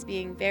 He's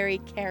being very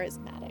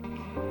charismatic,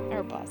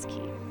 our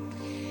Bosky.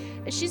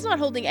 She's not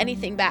holding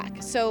anything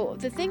back. So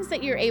the things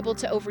that you're able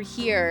to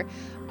overhear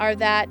are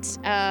that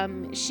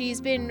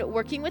she's been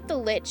working with the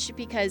Lich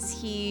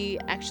because he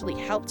actually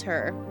helped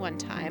her one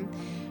time,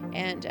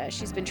 and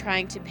she's been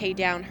trying to pay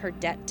down her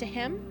debt to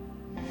him.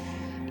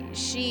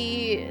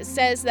 She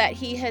says that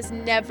he has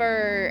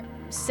never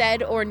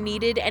said or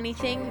needed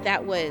anything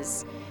that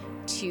was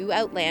too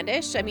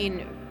outlandish. I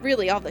mean,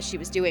 really all that she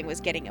was doing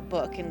was getting a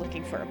book and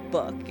looking for a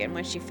book, and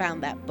when she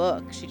found that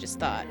book, she just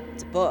thought,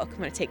 it's a book, I'm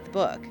going to take the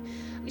book.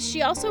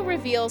 She also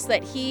reveals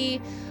that he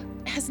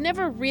has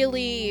never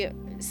really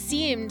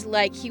seemed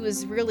like he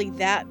was really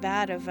that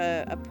bad of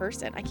a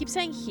person. I keep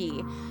saying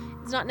he.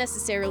 It's not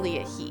necessarily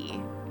a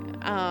he.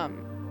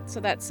 So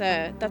that's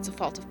a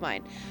fault of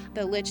mine.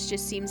 The Lich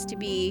just seems to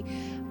be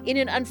in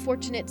an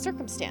unfortunate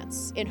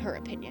circumstance, in her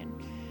opinion.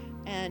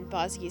 And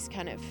Bosky's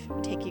kind of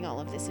taking all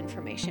of this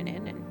information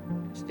in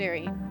and is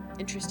very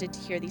interested to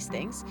hear these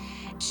things.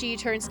 She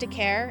turns to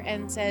Care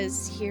and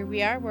says, here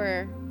we are,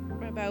 we're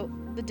about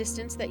the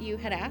distance that you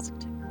had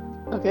asked.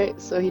 Okay,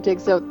 so he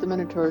takes out the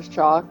Minotaur's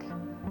chalk.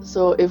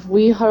 So if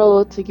we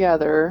huddle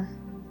together,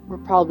 we'll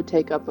probably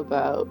take up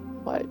about,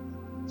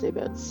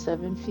 about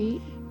 7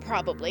 feet?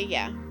 Probably,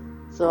 yeah.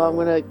 So I'm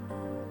gonna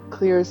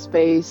clear a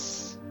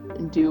space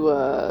and do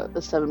a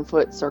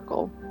 7-foot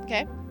circle.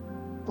 Okay.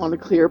 On a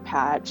clear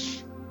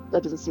patch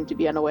that doesn't seem to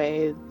be in a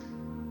way.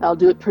 I'll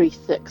do it pretty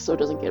thick so it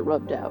doesn't get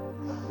rubbed out.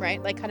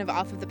 Right, like kind of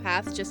off of the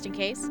path just in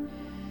case?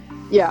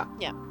 Yeah.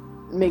 Yeah.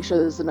 Make sure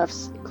there's enough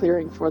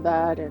clearing for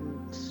that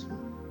and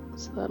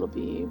So that'll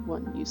be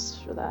one use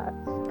for that.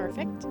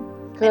 Perfect.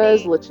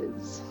 Because Any-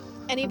 liches.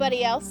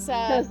 Anybody else?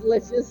 That's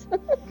delicious.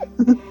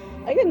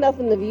 I got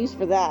nothing of use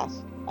for that.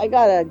 I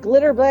got a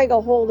glitter bag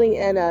of holding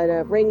and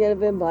a ring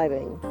of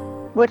imbibing,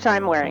 Which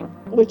I'm wearing.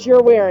 which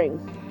you're wearing.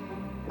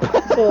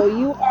 So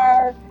you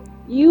are,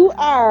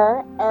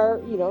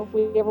 if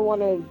we ever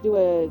want to do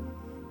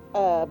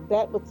a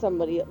bet with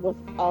somebody, with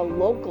a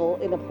local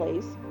in a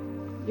place,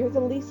 you're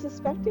the least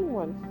suspecting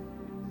one.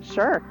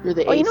 Sure. You're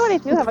the Oh, you know what? I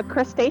ace. do have a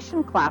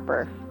crustacean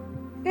clapper.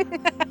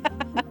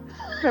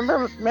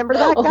 Remember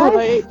that, Oh, guys?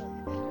 right.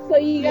 So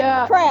you got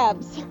Yeah.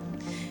 crabs.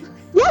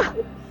 Yeah.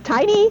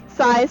 Tiny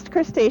sized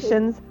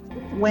crustaceans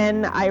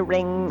when I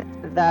ring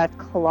the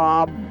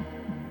claw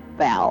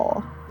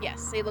bell.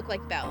 Yes, they look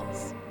like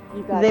bells.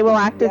 You got They it. will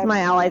act as Yeah. my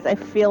allies. I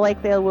feel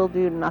like they will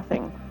do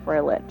nothing for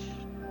a lich.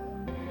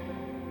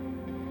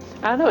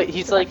 I don't know.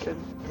 He's like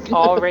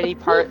already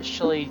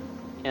partially,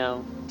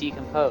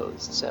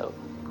 decomposed. So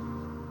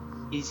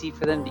easy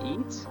for them to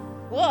eat.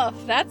 Woof,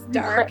 that's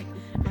dark.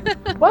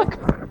 Well,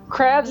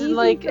 crabs Easy and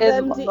like for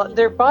them to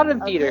they're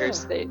bottom Okay.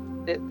 feeders.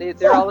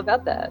 They're all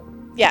about that.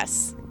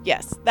 Yes,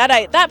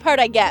 that part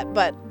I get,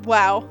 but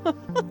wow,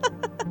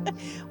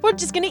 we're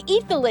just gonna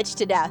eat the lich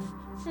to death.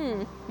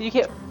 You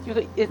can't.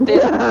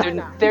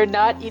 They're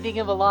not eating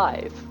him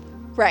alive.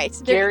 Right,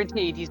 they're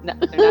Guaranteed, they're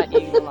not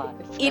eating him alive.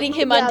 eating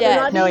him Yeah, they're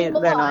undead. not No, eating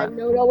they're alive.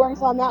 not. No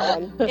worries on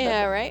that one.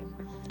 Yeah, right.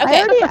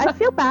 I Okay. I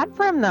feel bad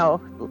for him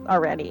though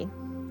already.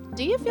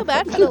 Do you feel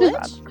bad for the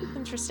lich?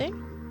 Interesting.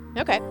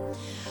 Okay.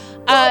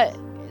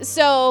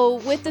 So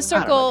with the I don't know,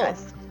 circle,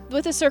 guys.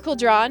 with the circle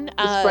drawn,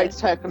 The sprite's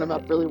tacking him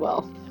up really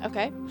well.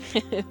 okay.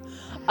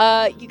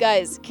 You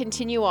guys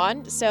continue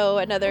on. So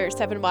another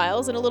 7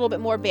 miles and a little bit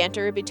more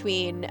banter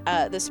between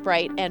the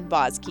sprite and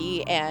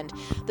Bozki, and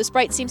the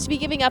sprite seems to be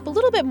giving up a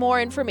little bit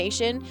more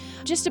information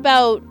just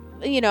about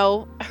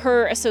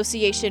her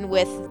association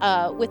with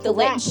the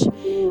lich.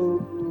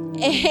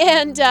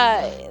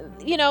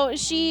 And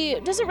she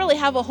doesn't really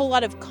have a whole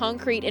lot of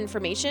concrete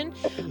information,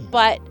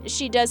 but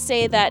she does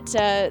say that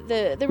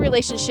the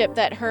relationship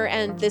that her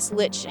and this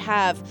lich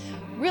have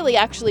really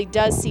actually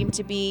does seem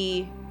to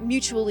be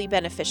mutually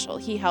beneficial.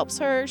 He helps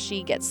her,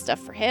 she gets stuff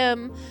for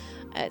him.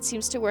 It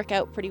seems to work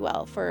out pretty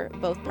well for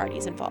both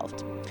parties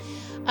involved.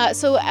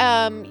 So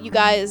you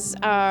guys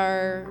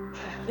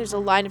there's a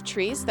line of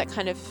trees that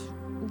kind of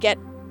get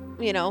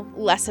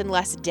less and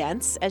less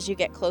dense as you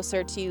get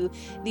closer to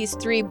these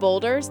 3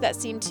 boulders that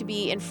seem to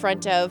be in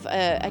front of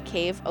a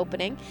cave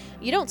opening.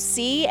 You don't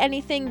see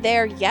anything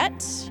there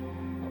yet.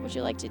 What would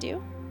you like to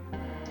do?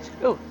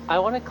 Oh, I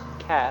want to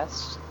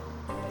cast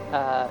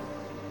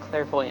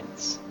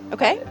clairvoyance.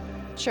 Okay,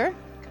 sure.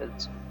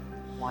 Because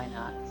why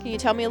not? Can you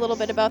tell me a little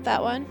bit about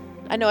that one?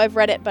 I know I've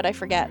read it, but I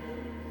forget.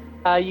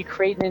 You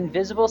create an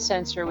invisible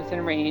sensor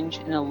within range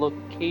in a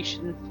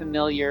location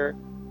familiar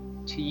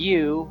to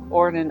you,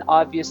 or in an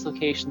obvious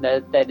location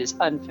that is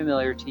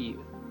unfamiliar to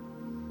you.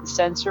 The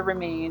sensor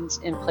remains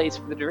in place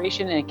for the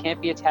duration and it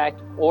can't be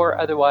attacked or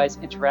otherwise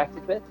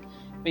interacted with.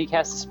 When you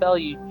cast a spell,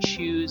 you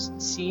choose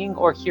seeing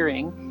or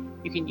hearing.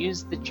 You can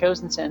use the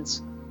chosen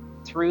sense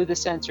through the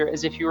sensor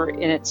as if you were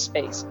in its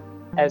space.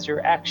 As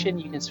your action,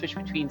 you can switch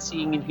between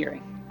seeing and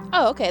hearing.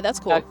 Oh, okay, that's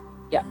cool.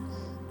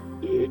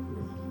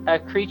 A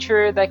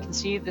creature that can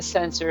see the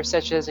sensor,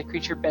 such as a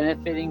creature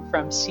benefiting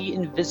from see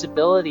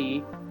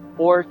invisibility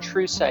or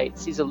true sight,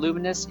 sees a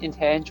luminous,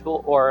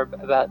 intangible orb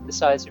about the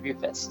size of your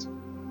fist.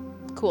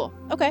 Cool.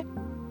 Okay.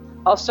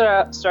 I'll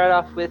start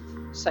off with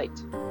sight,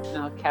 and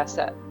I'll cast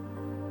that.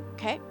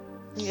 Okay.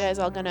 You guys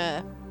all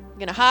gonna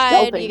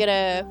hide? Stealthing. You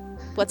gonna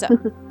what's up?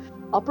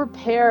 I'll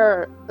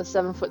prepare a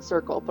 7-foot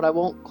circle, but I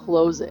won't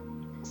close it.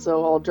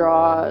 So I'll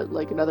draw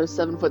like another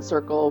 7-foot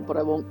circle, but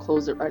I won't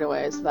close it right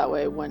away. So that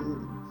way,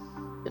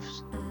 if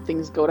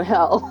things go to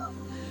hell,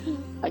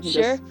 I can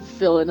Sure. just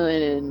fill it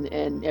in,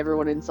 and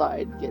everyone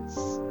inside gets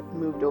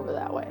moved over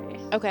that way.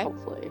 Okay.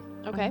 Hopefully.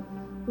 Okay.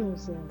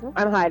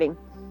 I'm hiding.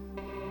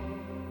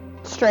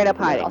 Straight up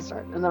And then I'll hiding.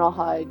 start, and then I'll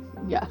hide.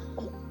 Yeah.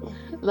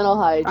 And then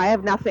I'll hide. I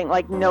have nothing,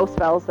 like no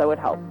spells that would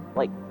help,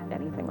 like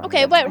anything. Like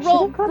Okay, this. but I roll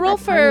should've got roll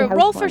that tiny for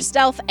house one.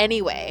 stealth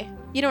anyway.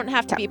 You don't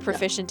have to be Yeah.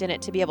 proficient in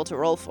it to be able to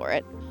roll for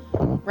it.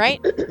 Right?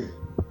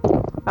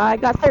 I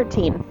got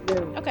 13.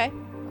 Okay.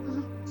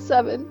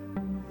 7.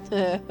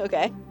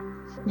 Okay.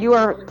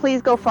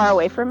 Please go far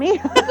away from me.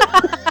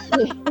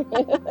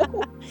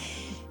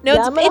 No,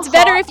 Yeah, I'm gonna it's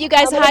better hide. if you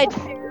guys I'm gonna hide.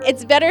 prepare-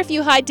 It's better if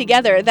you hide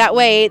together. That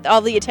way,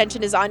 all the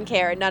attention is on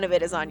Care and none of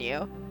it is on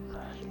you.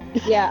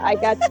 Yeah, I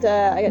got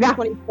Yeah.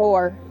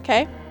 24.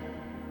 Okay.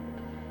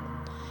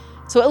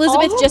 So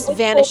Elizabeth I'll just have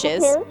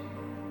vanishes. prepared.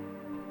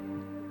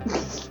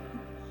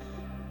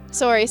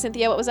 Sorry,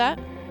 Cynthia. What was that?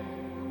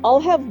 I'll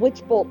have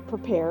Witch Bolt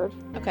prepared,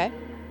 Okay.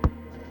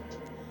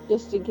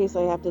 just in case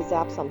I have to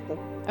zap something.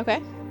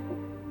 Okay.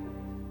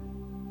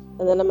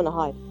 And then I'm gonna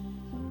hide.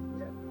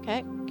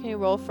 Okay. Can you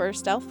roll for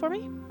stealth for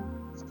me?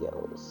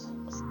 Skills.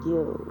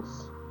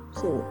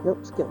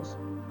 Nope, skills.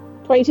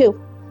 22.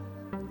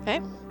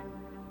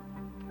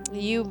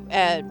 You,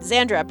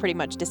 Xandra pretty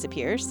much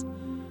disappears.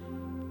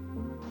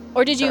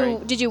 Or did Sorry.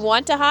 you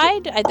want to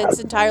hide? That's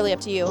entirely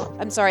up to you.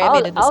 I'm sorry, I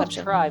made an I'll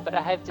assumption. try, but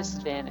I have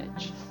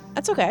disadvantage.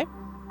 That's okay.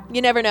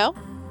 You never know.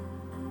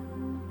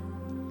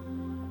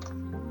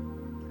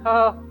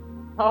 Oh.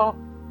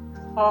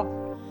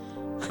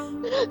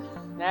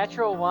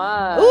 Natural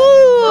one.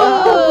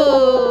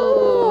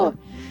 Ooh!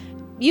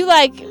 You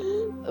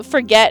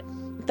forget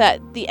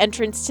that the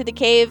entrance to the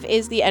cave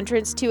is the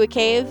entrance to a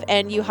cave,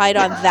 and you hide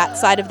on that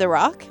side of the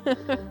rock. On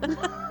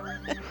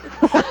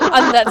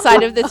that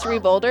side of the 3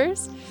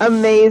 boulders.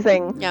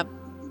 Amazing. Yeah.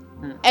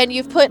 And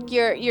you've put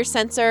your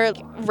sensor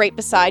right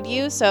beside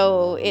you,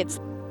 so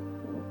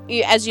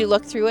as you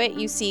look through it,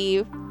 you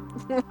see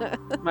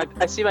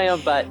I see my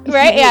own butt.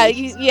 right?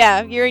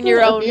 Yeah, you're in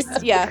your own.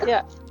 Yeah,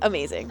 Yeah.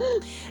 amazing.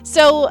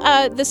 So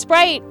the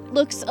sprite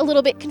looks a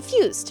little bit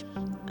confused,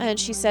 and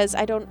she says,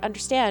 "I don't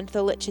understand.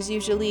 The lich is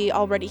usually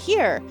already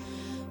here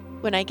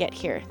when I get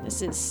here.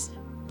 This is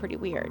pretty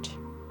weird."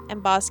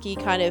 And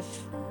Bosky kind of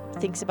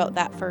thinks about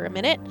that for a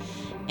minute,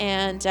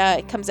 and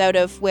it comes out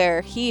of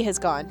where he has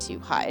gone to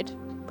hide,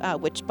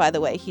 which, by the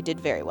way, he did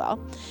very well.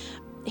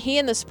 He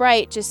and the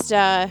sprite just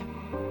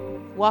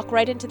walk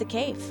right into the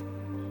cave.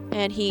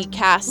 And he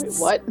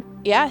casts. Wait, what?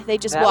 Yeah, they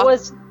just That walk.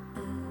 was.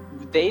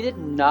 They did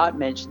not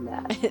mention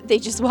that. They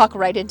just walk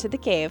right into the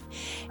cave,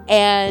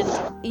 and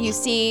you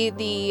see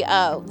the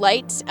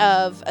light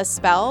of a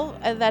spell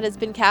that has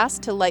been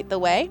cast to light the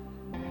way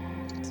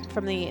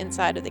from the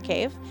inside of the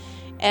cave,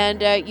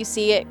 and you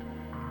see it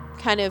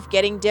kind of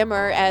getting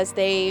dimmer as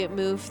they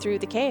move through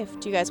the cave.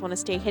 Do you guys want to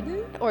stay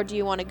hidden, or do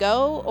you want to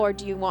go, or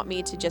do you want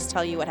me to just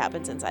tell you what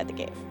happens inside the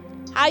cave?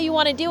 How you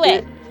want to do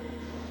it?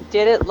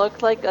 Did it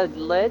look like a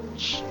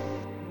lich?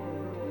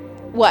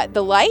 What,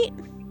 the light?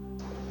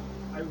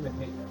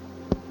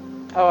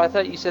 Oh, I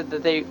thought you said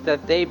that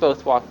they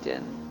both walked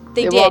in.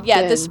 They They did, walked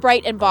yeah. in. The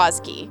sprite and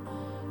Bosky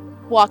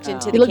walked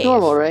into Oh. the He looked cave.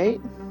 normal, right?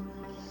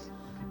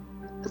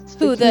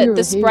 Who,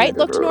 the sprite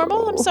looked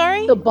normal? I'm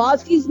sorry? So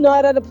Bosky's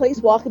not at a place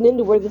walking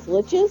into where this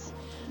lich is?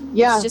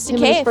 Yeah, It's just a him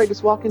and the cave. sprite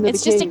just walk into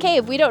It's the just cave. a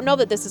cave. We don't know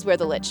that this is where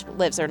the lich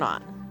lives or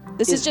not.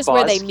 This is just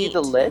where they Bosky meet.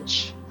 the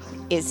lich?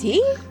 Is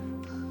he?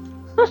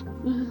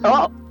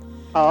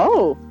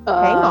 Oh,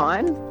 hang Uh,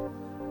 on.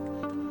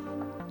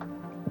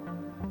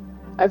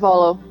 I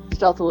follow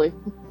stealthily.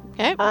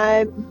 Okay.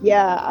 I'm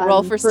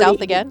Roll for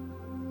stealth again.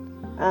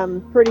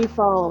 I'm pretty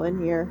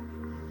following here.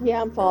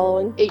 Yeah, I'm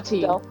following.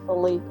 18.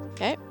 Stealthily.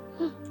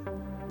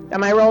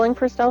 Am I rolling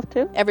for stealth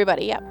too?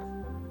 Everybody, yeah.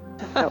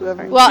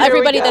 Whoever- Well, Here we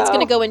everybody that's go.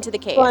 going to go into the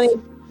cave. Funny.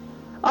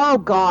 Oh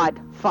God,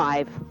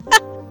 5.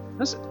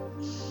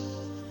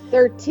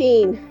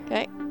 13.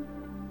 I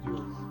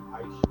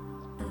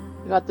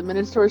got the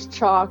Minotaur's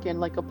chalk and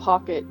like a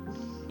pocket.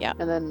 Yeah.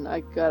 And then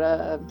I'm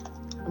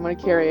gonna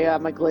carry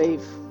my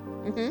glaive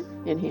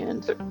Mm-hmm. in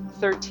hand.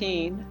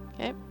 13.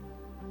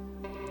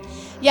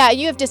 Yeah,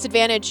 you have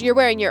disadvantage. You're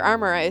wearing your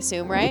armor, I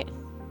assume, right?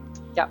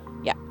 Yep.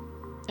 Yeah.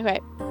 Okay.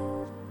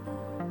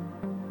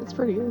 That's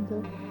pretty good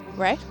though.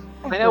 Right?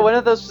 I know one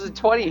of those was a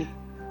 20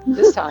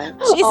 this time.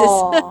 Jesus.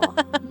 Aw.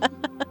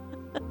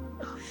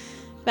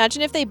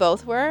 Imagine if they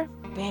both were.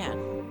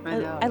 Man, I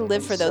know. I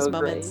live It's for those so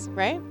moments,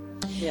 right?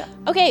 Yeah.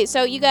 Okay,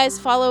 so you guys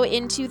follow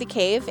into the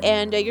cave,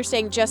 and you're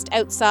staying just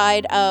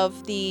outside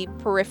of the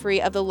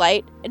periphery of the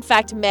light. In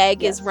fact,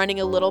 Meg is Yes. running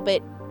a little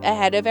bit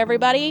ahead of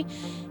everybody.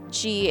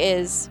 She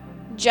is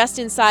just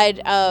inside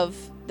of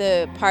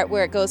the part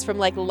where it goes from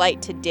like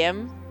light to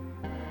dim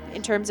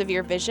in terms of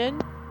your vision,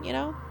 you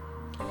know?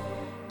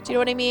 Do you know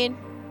what I mean?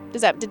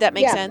 Did that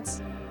make Yeah.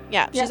 sense?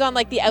 Yeah, Yeah. she's on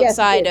like the Yes, it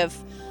outside did.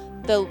 of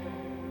the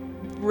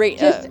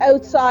Just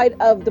outside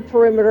of the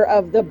perimeter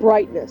of the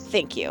brightness.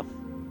 Thank you.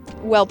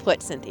 Well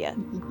put, Cynthia.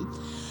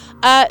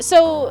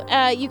 So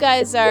you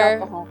guys are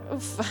Alcohol.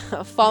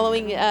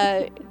 following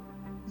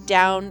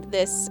down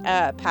this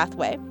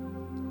pathway,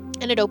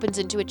 and it opens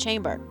into a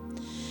chamber.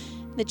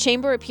 The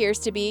chamber appears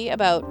to be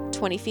about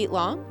 20 feet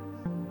long,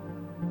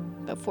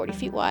 about 40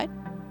 feet wide.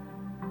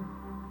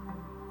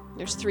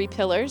 There's 3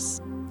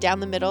 pillars down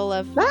the middle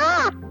of.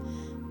 Ah!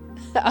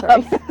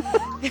 of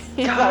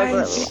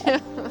Guys.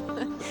 down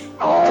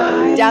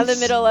the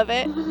middle of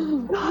it.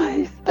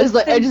 Guys.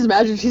 I just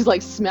imagine she's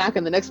like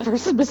smacking the next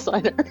person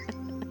beside her.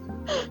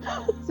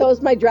 So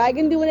is my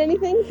dragon doing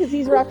anything? Because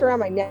he's wrapped around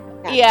my neck.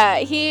 Yeah,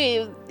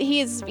 he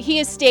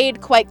has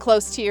stayed quite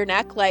close to your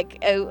neck. Like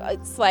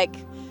it's like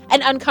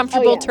an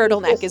uncomfortable Oh, yeah, he's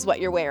turtleneck just- is what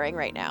you're wearing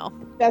right now.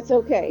 That's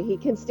okay. He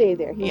can stay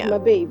there. He's Yeah. my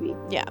baby.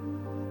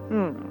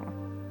 Hmm.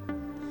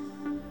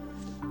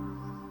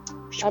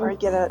 Should probably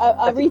get a.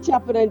 I reach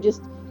up and I'm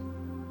just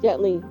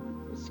gently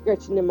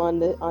scratching him on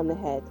the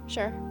head.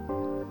 Sure.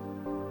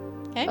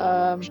 We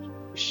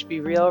should be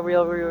real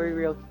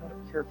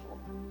careful.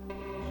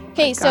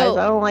 Okay, Guys, I so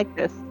don't like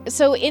this.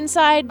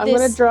 inside I'm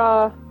this. gonna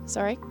draw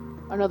Sorry.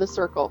 another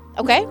circle.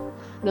 Okay.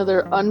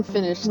 Another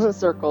unfinished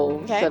circle,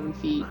 Okay. 7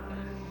 feet.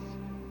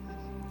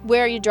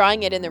 Where are you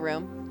drawing it in the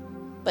room?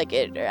 Like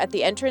at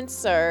the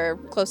entrance or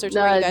closer to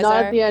where No, you guys not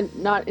are? at the end,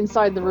 not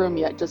inside the room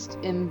yet, just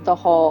in the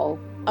hall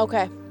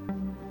Okay.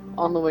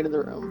 on the way to the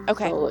room.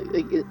 Okay. So,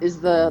 like,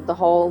 is the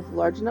hall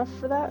large enough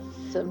for that?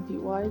 7 feet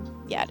wide?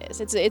 Yeah, it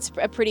is. It's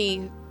a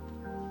pretty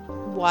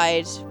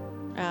wide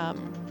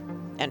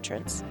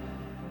entrance.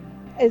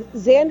 As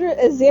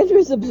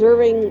Xandra's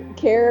observing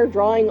Care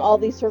drawing all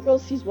these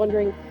circles, she's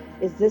wondering,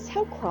 is this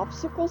how crop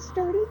circles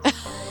started?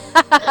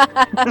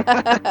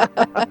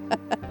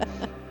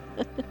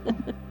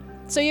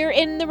 So you're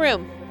in the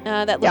room.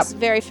 That looks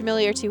very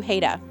familiar to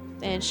Haida,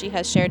 and she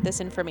has shared this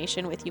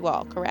information with you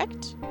all,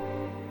 correct?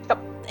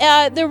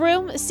 Yep. The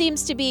room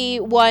seems to be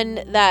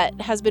one that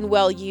has been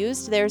well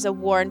used. There's a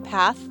worn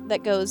path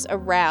that goes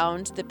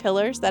around the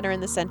pillars that are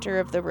in the center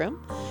of the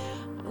room.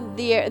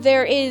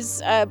 There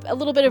is a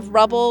little bit of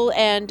rubble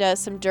and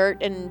some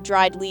dirt and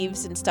dried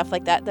leaves and stuff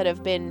like that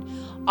have been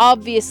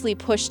obviously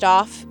pushed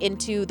off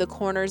into the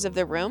corners of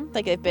the room,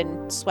 like they've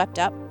been swept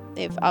up.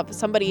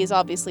 Somebody is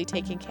obviously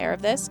taking care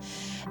of this.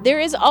 There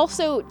is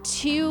also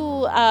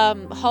 2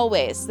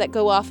 hallways that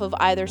go off of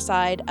either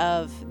side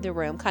of the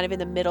room, kind of in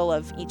the middle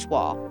of each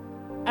wall.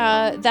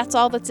 That's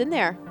all that's in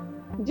there.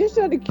 Just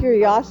out of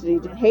curiosity,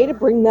 did Haida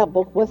bring that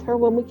book with her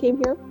when we came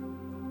here?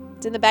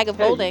 It's in the bag of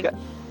Yeah, holding.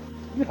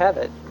 You have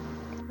it.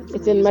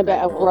 It's in my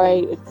bag.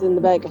 Right, it's in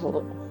the bag of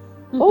holding.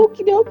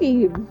 Okie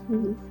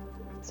dokie.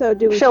 So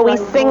do we? Shall we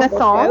try and sing roll a the book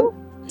song? out?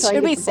 Try Should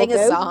and we get the sing book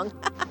a out? song?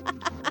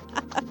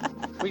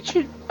 We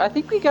should. I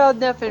think we got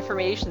enough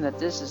information that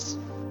this is a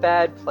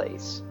bad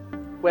place.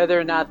 Whether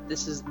or not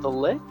this is the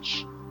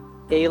Lich,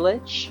 a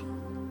Lich,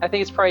 I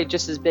think it's probably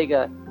just as big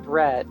a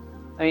threat.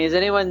 I mean, is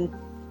anyone?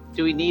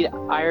 Do we need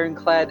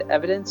ironclad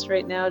evidence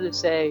right now to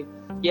say,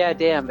 yeah,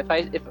 damn?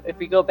 If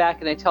we go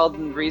back and I tell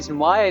them the reason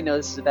why I know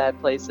this is a bad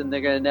place, then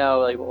they're gonna know,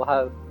 like, well,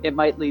 how it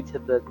might lead to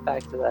the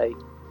fact that I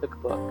took a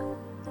book.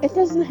 It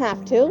doesn't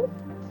have to.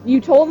 You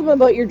told them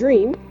about your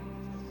dream.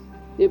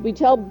 Did we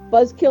tell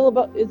Buzzkill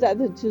about? Is that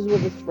the who's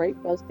with us, right?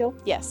 Buzzkill.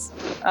 Yes.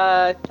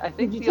 I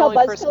think Did you the tell only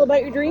Buzzkill person.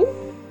 about your dream?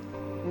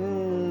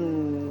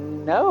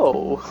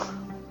 No.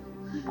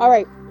 All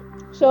right.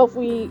 So if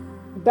we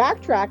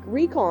backtrack,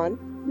 recon,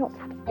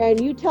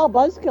 and you tell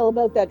Buzzkill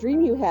about that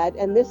dream you had,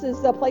 and this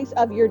is the place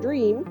of your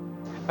dream,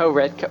 Oh,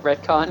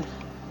 retcon.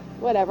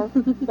 whatever.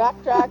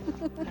 Backtrack.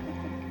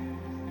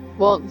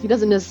 Well, he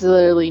doesn't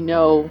necessarily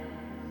know.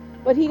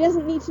 But he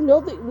doesn't need to know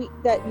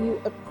that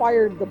you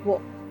acquired the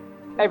book.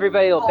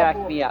 Everybody will back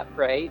me up,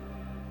 right?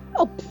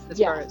 Oh, As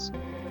yes. far as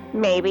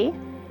Maybe.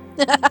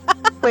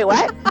 Wait,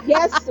 what?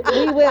 Yes,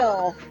 we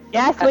will.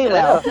 Yes, we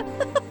will.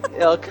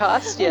 it'll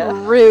cost you.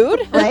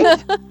 Rude.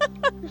 Right?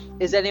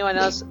 Is anyone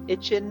else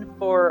itching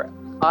for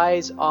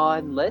eyes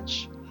on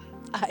Lich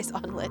Eyes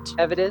on Lich.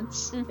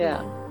 evidence? Mhm.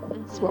 Yeah.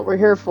 That's what we're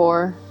here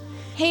for.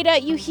 Haida,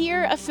 you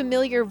hear a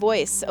familiar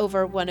voice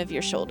over one of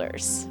your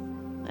shoulders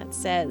that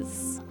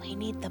says, "We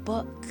need the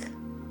book."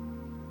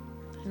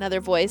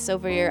 Another voice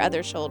over your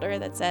other shoulder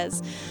that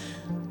says,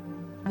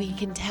 "We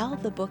can tell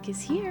the book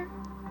is here."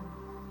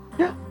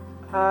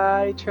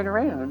 I turn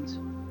around.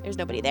 There's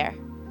nobody there.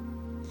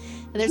 And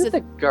There's there's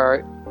the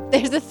guard.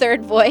 there's a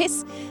third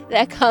voice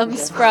that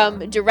comes Okay.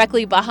 from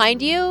directly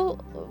behind you,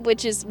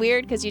 which is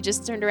weird because you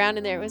just turned around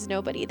and there was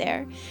nobody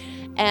there.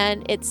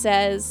 And it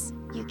says,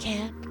 "You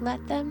can't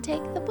let them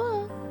take the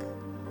book."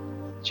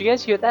 Did you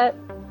guys hear that?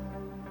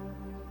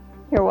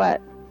 Hear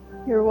what?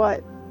 You're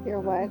what? Here,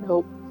 what?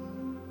 Nope.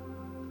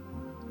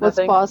 What's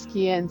Nothing?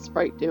 Bosky and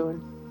Sprite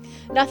doing?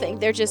 Nothing.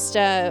 They're just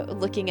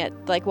looking at,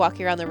 like,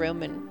 walking around the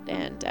room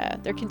and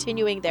they're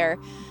continuing their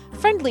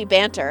friendly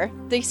banter.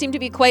 They seem to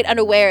be quite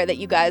unaware that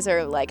you guys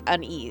are, like,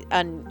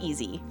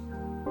 uneasy.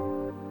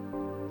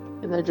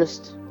 And they're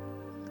just,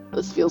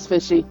 this feels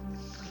fishy.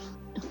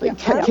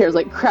 Like, Yeah. Care's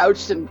like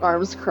crouched and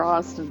arms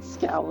crossed and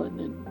scowling.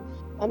 And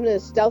I'm gonna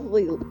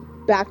stealthily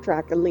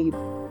backtrack and leave.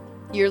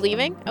 You're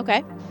leaving?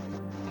 Okay.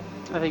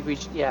 I think we.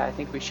 Yeah, I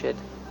think we should.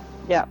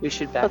 Yeah. We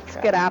should Let's backtrack.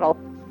 skedaddle.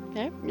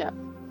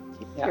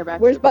 Care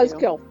back Where's to you.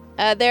 Buzzkill?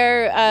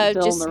 They're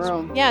Still just, in the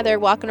room. yeah, they're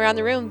walking around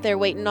the room. They're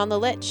waiting on the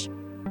Lich.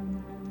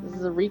 This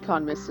is a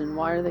recon mission.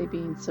 Why are they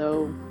being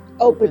so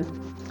Open.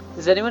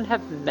 Does anyone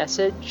have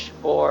message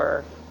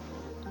or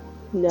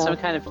No. some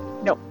kind of?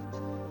 Nope.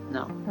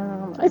 No.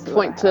 I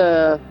point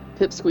to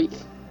Pipsqueak.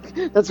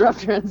 That's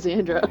Raptor and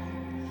Xandra.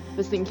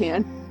 This thing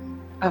can.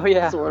 Oh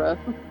yeah. Sorta.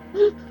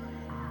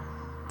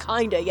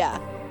 Kinda, yeah.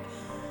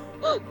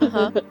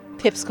 Uh-huh.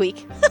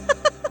 Pipsqueak.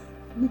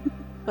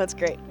 That's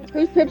great.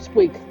 Who's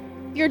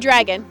Pipsqueak? You're a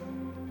dragon.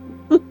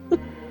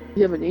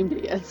 You haven't named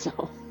it yet,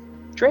 so.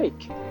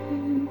 Drake.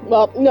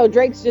 Well, no,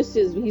 Drake's just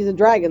he's a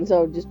dragon,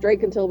 so just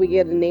Drake until we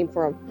get a name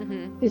for him.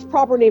 Mm-hmm. His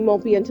proper name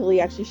won't be until he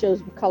actually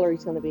shows what color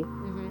he's gonna be.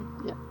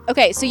 Mm-hmm. Yeah.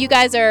 Okay, so you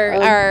guys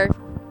are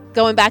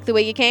going back the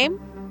way you came?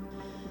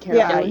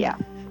 Yeah.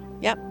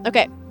 Yep.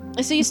 Okay.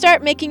 So you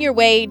start making your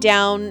way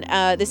down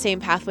the same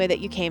pathway that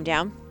you came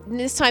down. And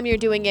this time you're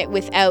doing it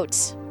without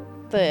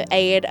the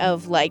aid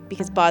of light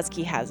because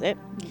Bosky has it.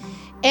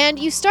 And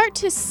you start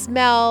to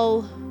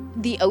smell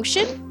the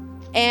ocean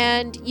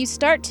and you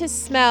start to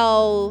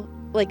smell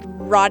like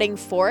rotting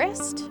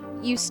forest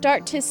you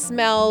start to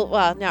smell,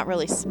 well, not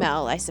really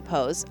smell, I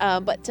suppose,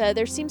 but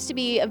there seems to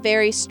be a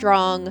very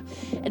strong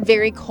and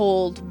very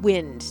cold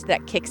wind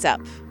that kicks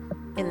up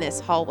in this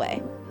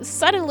hallway.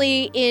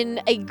 Suddenly,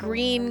 in a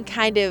green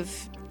kind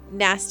of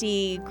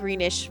nasty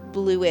greenish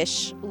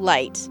bluish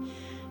light,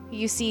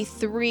 you see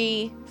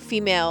 3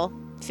 female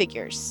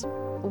figures.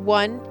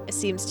 One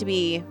seems to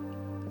be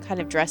kind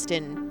of dressed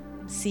in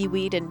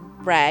seaweed and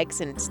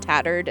rags, and it's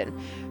tattered, and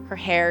her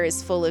hair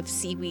is full of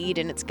seaweed,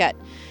 and it's got,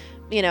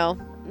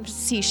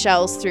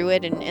 seashells through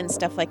it and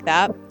stuff like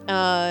that.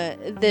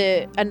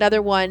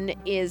 Another one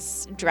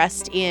is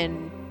dressed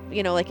in,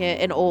 like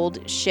an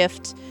old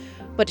shift,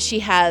 but she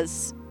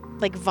has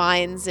like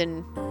vines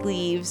and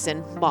leaves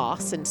and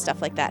moss and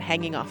stuff like that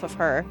hanging off of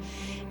her.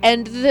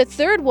 And the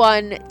third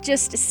one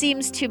just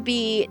seems to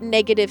be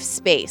negative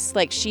space,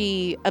 like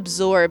she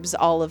absorbs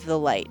all of the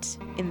light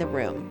in the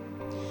room.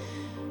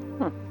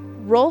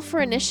 Roll for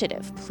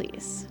initiative,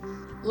 please.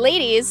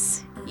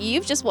 Ladies,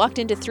 you've just walked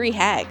into 3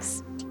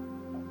 hags.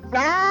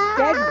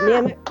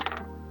 Damn it.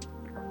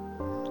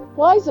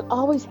 Why is it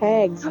always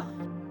hags?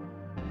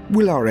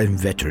 Will our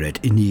inveterate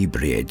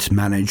inebriates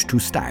manage to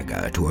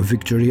stagger to a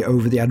victory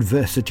over the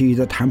adversity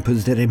that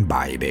hampers their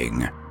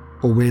imbibing?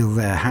 Or will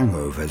their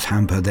hangovers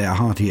hamper their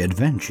hearty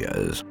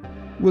adventures?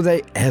 Will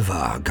they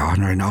ever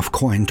garner enough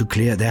coin to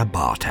clear their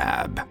bar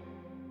tab?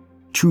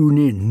 Tune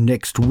in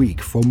next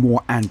week for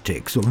more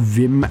antics of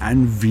Vim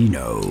and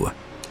Vino.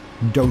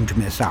 Don't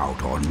miss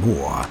out on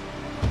more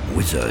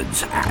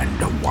Wizards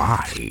and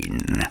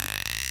Wine.